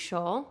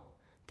crucial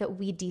that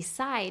we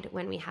decide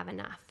when we have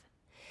enough.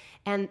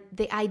 And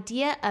the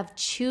idea of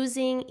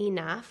choosing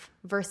enough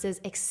versus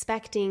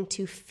expecting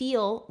to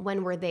feel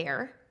when we're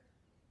there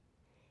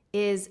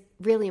is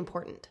really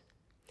important,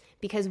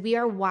 because we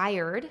are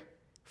wired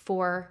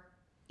for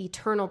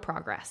eternal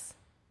progress.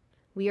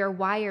 We are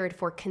wired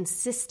for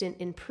consistent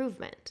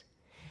improvement.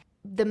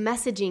 The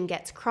messaging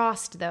gets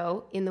crossed,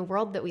 though, in the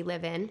world that we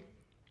live in.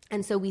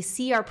 And so we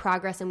see our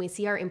progress and we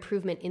see our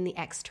improvement in the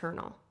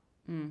external.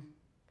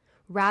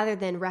 Rather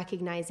than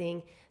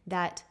recognizing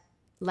that,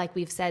 like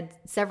we've said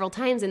several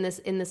times in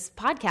this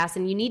podcast,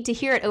 and you need to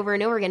hear it over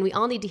and over again. We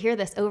all need to hear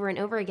this over and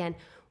over again.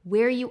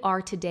 Where you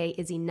are today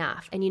is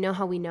enough. And you know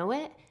how we know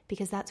it?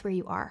 Because that's where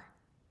you are.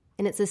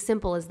 And it's as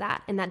simple as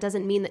that. And that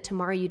doesn't mean that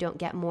tomorrow you don't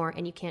get more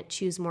and you can't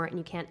choose more and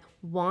you can't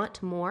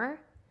want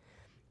more.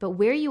 But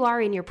where you are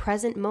in your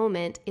present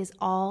moment is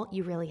all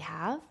you really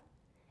have.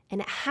 And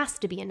it has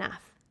to be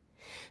enough.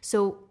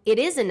 So it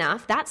is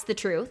enough. That's the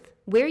truth.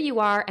 Where you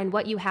are and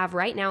what you have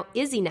right now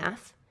is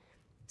enough.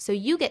 So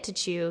you get to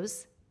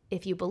choose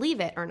if you believe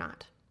it or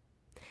not.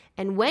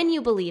 And when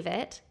you believe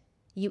it,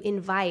 you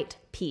invite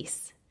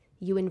peace.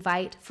 You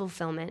invite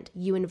fulfillment.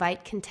 You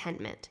invite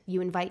contentment.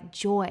 You invite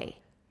joy.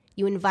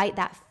 You invite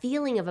that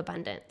feeling of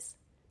abundance,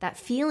 that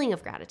feeling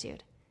of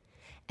gratitude.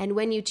 And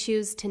when you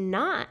choose to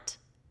not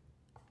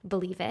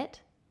believe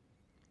it,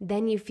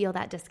 then you feel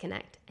that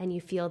disconnect and you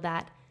feel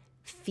that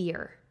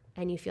fear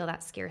and you feel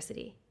that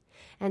scarcity.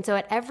 And so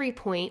at every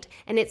point,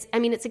 and it's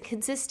a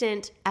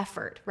consistent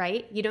effort,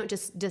 right? You don't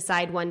just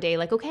decide one day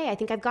like, okay, I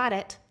think I've got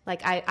it.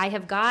 Like I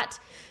have got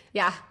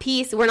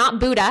peace. We're not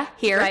Buddha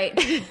here. Right.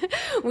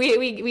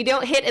 we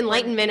don't hit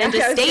enlightenment and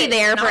just stay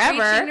there not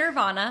forever. Reaching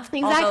nirvana.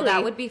 Exactly. Although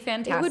that would be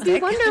fantastic. It would be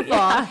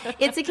wonderful.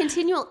 It's a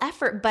continual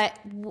effort,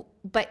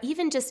 but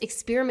even just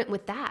experiment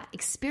with that.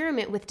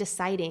 Experiment with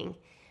deciding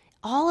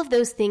all of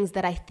those things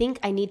that I think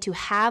I need to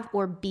have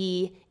or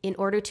be in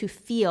order to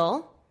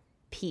feel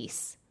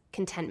peace,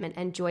 contentment,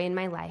 and joy in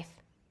my life.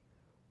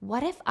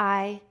 What if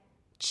I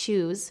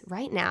choose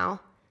right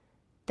now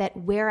that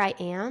where I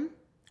am,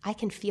 I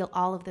can feel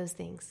all of those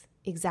things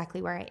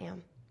exactly where I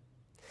am?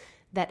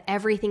 That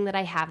everything that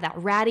I have, that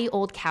ratty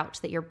old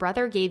couch that your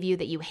brother gave you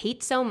that you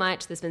hate so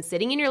much, that's been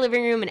sitting in your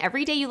living room, and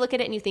every day you look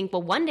at it and you think,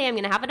 well, one day I'm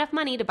going to have enough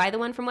money to buy the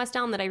one from West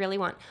Elm that I really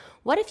want.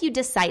 What if you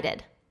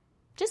decided,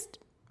 just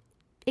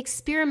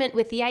experiment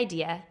with the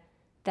idea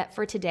that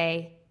for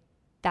today,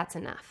 that's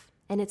enough.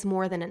 And it's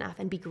more than enough,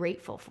 and be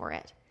grateful for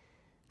it.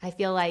 I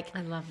feel like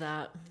I love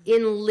that.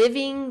 In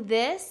living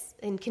this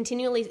and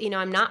continually,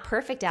 I'm not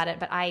perfect at it,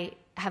 but I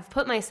have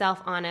put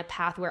myself on a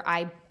path where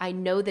I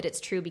know that it's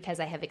true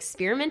because I have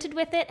experimented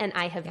with it and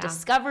I have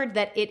discovered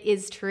that it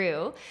is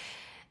true.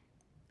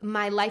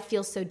 My life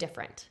feels so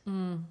different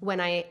when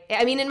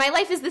and my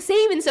life is the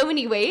same in so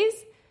many ways.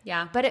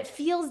 Yeah. But it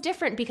feels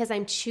different because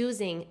I'm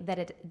choosing that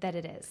it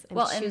is.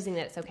 I'm choosing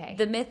that it's okay.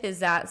 The myth is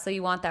that, so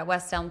you want that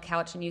West Elm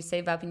couch and you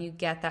save up and you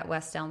get that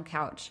West Elm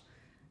couch.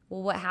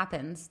 Well, what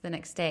happens the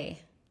next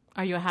day?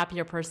 Are you a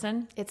happier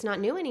person? It's not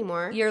new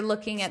anymore. You're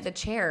looking at the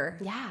chair.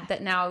 Yeah.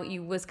 That now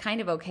you was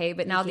kind of okay,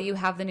 but now that you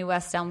have the new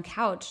West Elm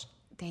couch,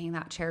 dang,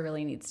 that chair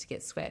really needs to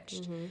get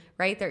switched. Mm-hmm.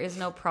 Right? There is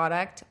no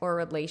product or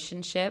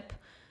relationship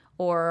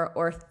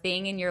or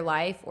thing in your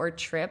life or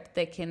trip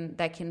that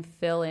can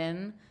fill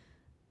in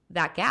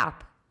that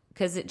gap,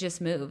 because it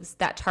just moves.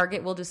 That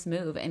target will just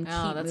move and keep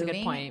moving. Oh, that's a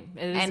good point.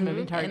 It is a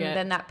moving target. And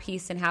then that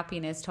peace and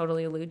happiness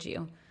totally eludes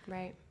you.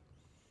 Right.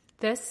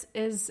 This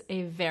is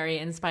a very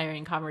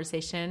inspiring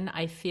conversation.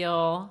 I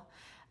feel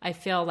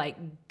like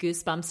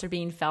goosebumps are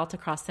being felt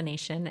across the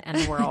nation and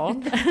the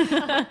world.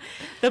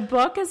 The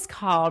book is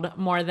called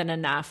More Than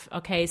Enough.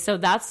 Okay.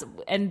 So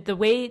and the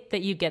way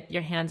that you get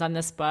your hands on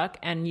this book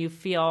and you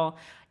feel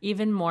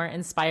even more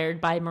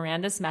inspired by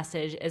Miranda's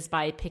message is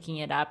by picking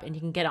it up, and you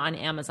can get it on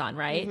Amazon,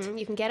 right? Mm-hmm.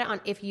 You can get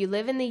it if you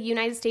live in the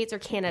United States or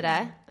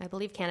Canada, I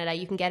believe Canada,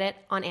 you can get it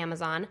on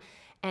Amazon.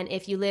 And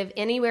if you live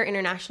anywhere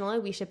internationally,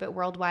 we ship it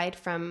worldwide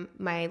from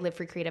my Live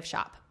Free Creative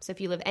shop. So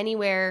if you live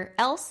anywhere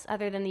else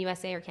other than the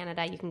USA or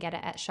Canada, you can get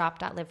it at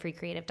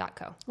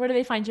shop.livefreecreative.co. Where do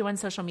they find you on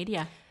social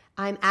media?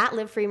 I'm at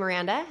Live Free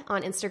Miranda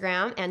on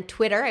Instagram and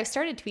Twitter. I've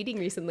started tweeting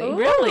recently. Ooh,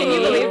 really? Can you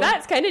believe that?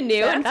 It's kind of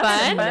new and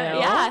fun.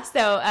 Yeah.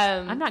 So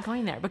I'm not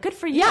going there, but good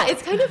for you. Yeah,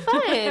 it's kind of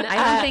fun.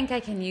 I don't think I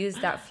can use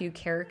that few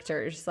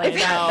characters like that.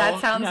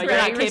 That sounds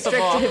very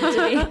restrictive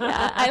to me.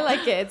 Yeah, I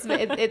like it.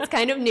 It's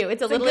kind of new.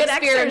 It's a little good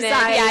experiment.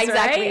 Exercise, yeah,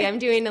 exactly. Right? I'm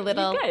doing a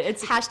little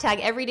it's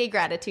hashtag everyday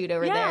gratitude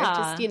over there.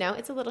 Just,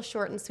 it's a little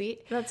short and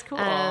sweet. That's cool.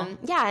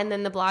 Yeah, and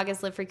then the blog is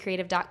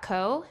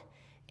livefreecreative.co,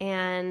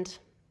 and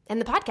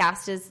the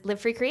podcast is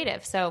Live Free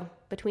Creative. So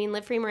between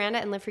Live Free Miranda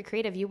and Live Free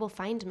Creative, you will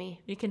find me.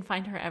 You can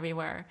find her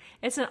everywhere.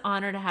 It's an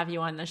honor to have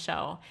you on the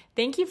show.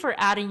 Thank you for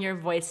adding your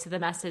voice to the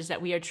message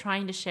that we are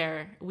trying to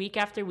share week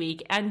after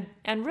week, and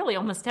really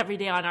almost every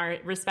day on our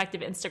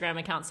respective Instagram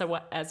accounts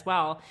as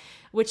well,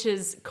 which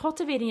is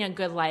cultivating a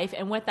good life.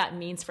 And what that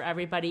means for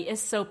everybody is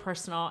so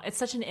personal. It's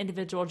such an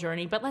individual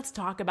journey, but let's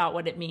talk about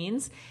what it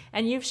means.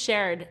 And you've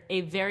shared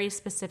a very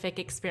specific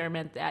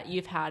experiment that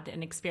you've had,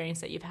 an experience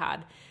that you've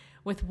had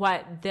with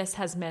what this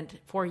has meant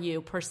for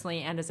you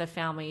personally and as a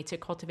family to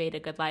cultivate a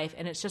good life.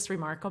 And it's just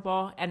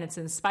remarkable and it's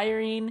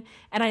inspiring.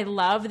 And I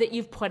love that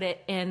you've put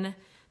it in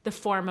the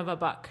form of a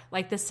book.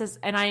 Like this is,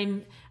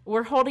 and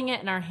we're holding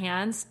it in our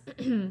hands.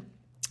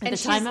 And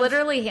she's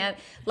literally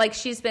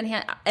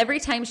every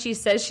time she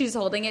says she's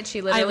holding it,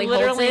 she literally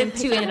holds it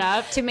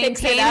to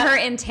maintain her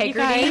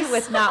integrity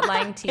with not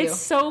lying to you. It's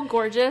so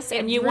gorgeous,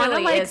 and you want to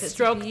like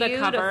stroke the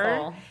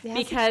cover Yes.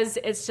 because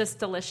it's just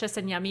delicious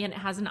and yummy, and it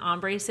has an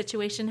ombre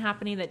situation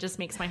happening that just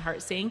makes my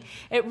heart sing.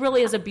 It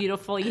really is a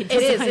beautiful. It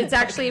is. It's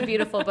actually a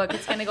beautiful book.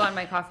 It's going to go on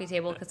my coffee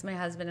table because my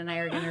husband and I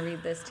are going to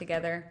read this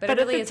together. But it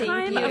really is a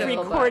beautiful book. At the time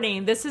of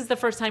recording, this is the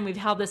first time we've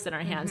held this in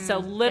our hands. So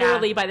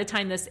literally, by the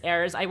time this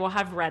airs, I will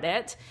have read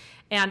it.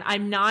 And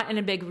I'm not in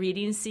a big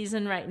reading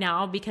season right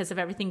now because of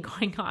everything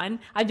going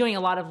on. I'm doing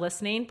a lot of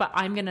listening, but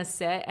I'm going to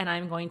sit and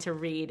I'm going to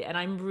read. And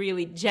I'm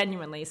really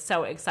genuinely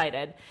so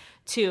excited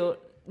to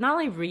not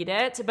only read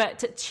it, but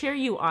to cheer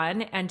you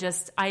on. And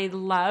just,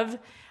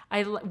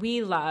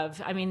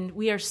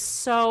 we are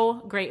so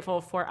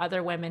grateful for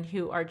other women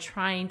who are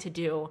trying to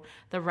do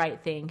the right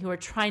thing, who are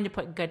trying to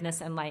put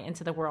goodness and light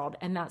into the world.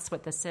 And that's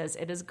what this is.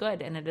 It is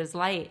good and it is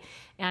light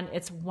and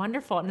it's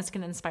wonderful and it's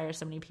going to inspire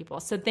so many people.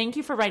 So thank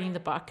you for writing the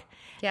book.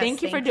 Yes,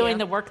 thank you for doing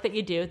the work that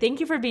you do. Thank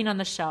you for being on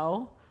the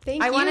show.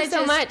 Thank you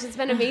so much. It's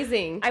been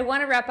amazing. I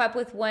want to wrap up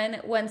with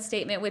one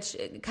statement, which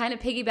kind of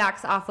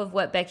piggybacks off of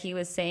what Becky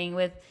was saying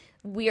with,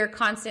 we are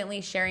constantly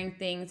sharing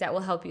things that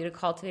will help you to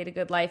cultivate a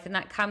good life. And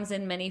that comes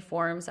in many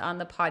forms on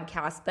the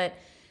podcast. But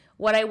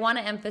what I want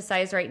to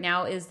emphasize right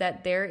now is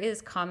that there is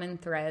common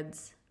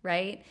threads,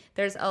 right?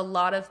 There's a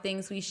lot of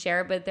things we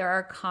share, but there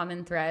are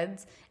common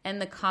threads.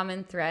 And the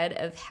common thread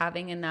of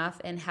having enough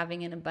and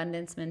having an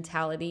abundance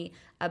mentality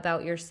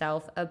about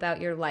yourself,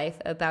 about your life,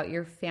 about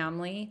your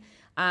family,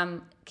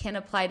 can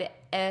apply to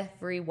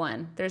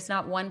everyone. There's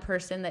not one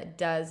person that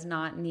does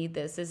not need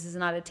this. This is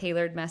not a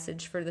tailored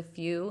message for the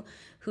few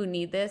who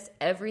need this.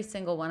 Every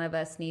single one of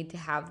us need to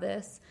have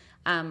this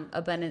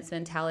abundance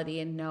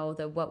mentality and know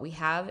that what we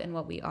have and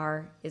what we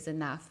are is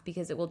enough,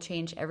 because it will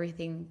change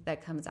everything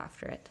that comes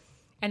after it.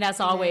 And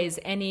as always,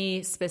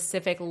 any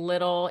specific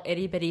little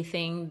itty bitty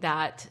thing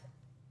that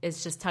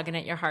is just tugging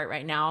at your heart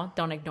right now,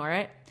 don't ignore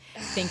it.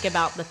 Think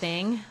about the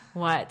thing.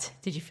 What?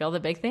 Did you feel the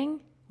big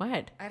thing?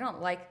 What? I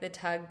don't like the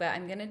tug, but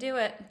I'm going to do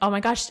it. Oh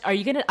my gosh. I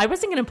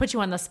wasn't going to put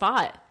you on the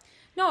spot.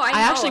 No, I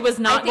actually was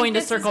not going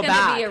to circle back. This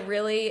is going to be a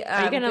really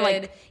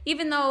good,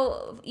 even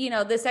though,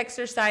 this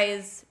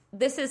exercise,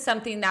 this is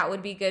something that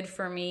would be good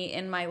for me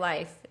in my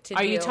life to do.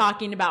 Are you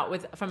talking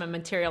about from a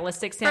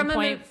materialistic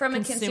standpoint? From a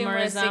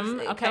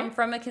consumerism? Okay.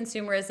 From a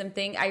consumerism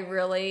thing, I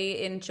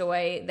really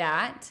enjoy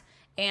that.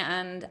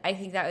 And I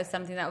think that was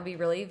something that would be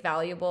really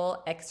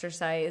valuable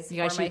exercise for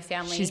my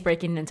family. She's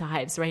breaking into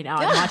hives right now.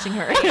 I'm watching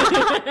her.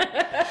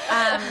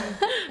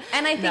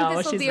 And I think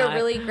this will be a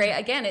really great,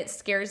 again, it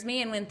scares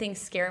me. And when things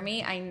scare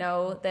me, I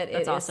know that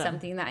it is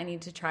something that I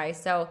need to try.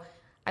 So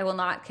I will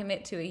not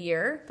commit to a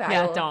year.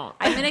 But don't.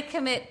 I'm going to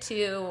commit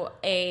to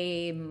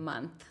a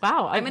month.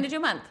 Wow. I'm going to do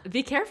a month.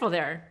 Be careful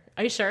there.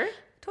 Are you sure?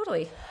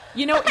 Totally.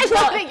 I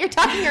love it. You're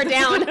talking her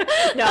down.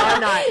 No, I'm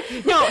not.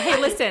 No,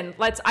 hey, listen,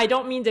 I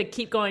don't mean to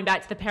keep going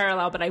back to the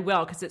parallel, but I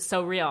will because it's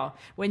so real.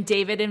 When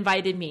David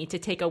invited me to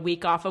take a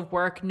week off of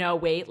work, no,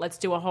 wait, let's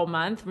do a whole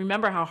month.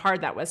 Remember how hard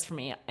that was for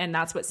me. And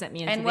that's what sent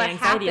me into the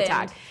anxiety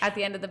attack. At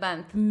the end of the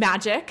month?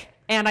 Magic.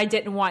 And I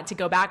didn't want to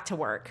go back to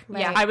work.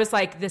 Right. Yeah, I was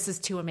like, this is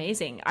too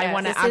amazing. Yes, I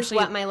want to actually. This is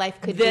what my life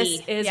could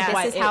be. This is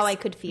how I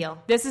could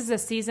feel. This is the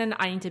season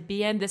I need to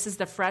be in. This is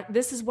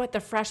what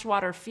the fresh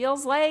water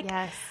feels like.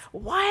 Yes.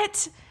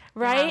 What?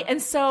 Right? Yeah. And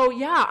so,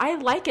 I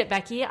like it,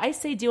 Becky. I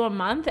say do a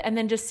month and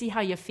then just see how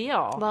you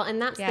feel. Well,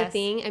 and that's the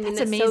thing. I mean,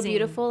 that's so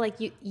beautiful. Like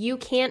you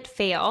can't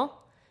fail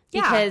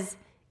because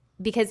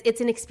it's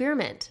an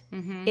experiment.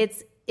 Mm-hmm.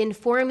 It's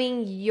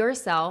informing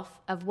yourself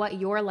of what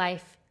your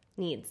life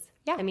needs.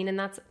 Yeah. I mean, and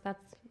that's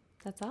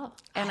all.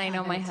 And I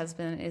know my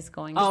husband is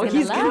going to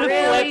he's going to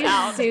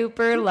really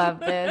super love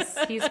this.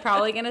 He's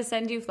probably going to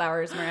send you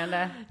flowers,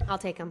 Miranda. I'll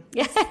take them.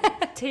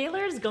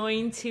 Taylor's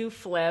going to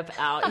flip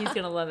out. He's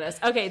going to love this.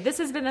 Okay, this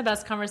has been the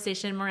best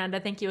conversation. Miranda,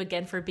 thank you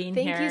again for being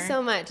here. Thank you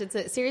so much.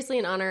 It's seriously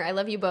an honor. I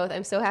love you both.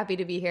 I'm so happy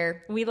to be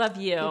here. We love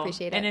you. I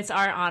appreciate it. And it's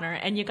our honor.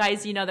 And you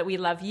guys, you know that we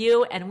love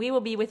you, and we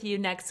will be with you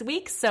next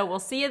week. So we'll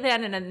see you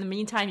then. And in the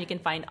meantime, you can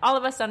find all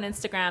of us on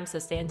Instagram, so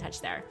stay in touch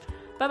there.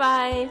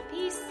 Bye-bye.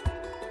 Peace.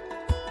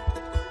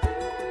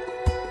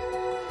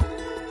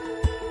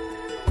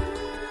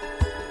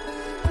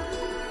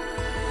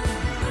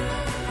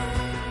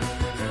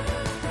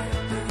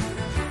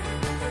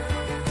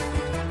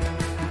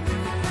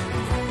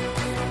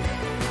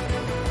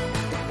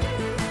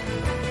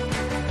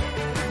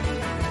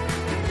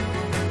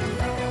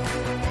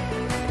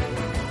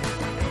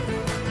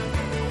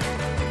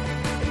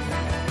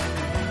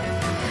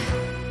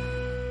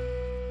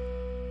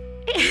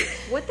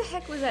 What the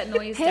heck was that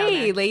noise?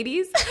 Hey,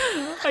 ladies.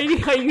 Are you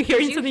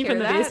hearing something from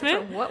the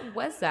basement? What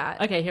was that?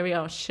 Okay, here we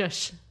go.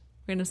 Shush.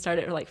 We're going to start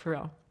it for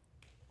real.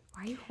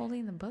 Why are you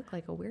holding the book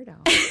like a weirdo?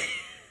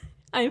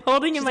 I'm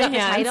holding in my hands.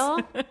 The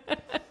title?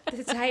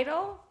 The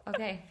title?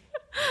 Okay.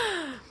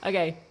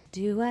 Okay.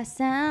 Do I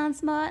sound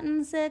smart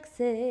and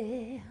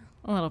sexy?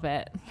 A little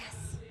bit. Yes.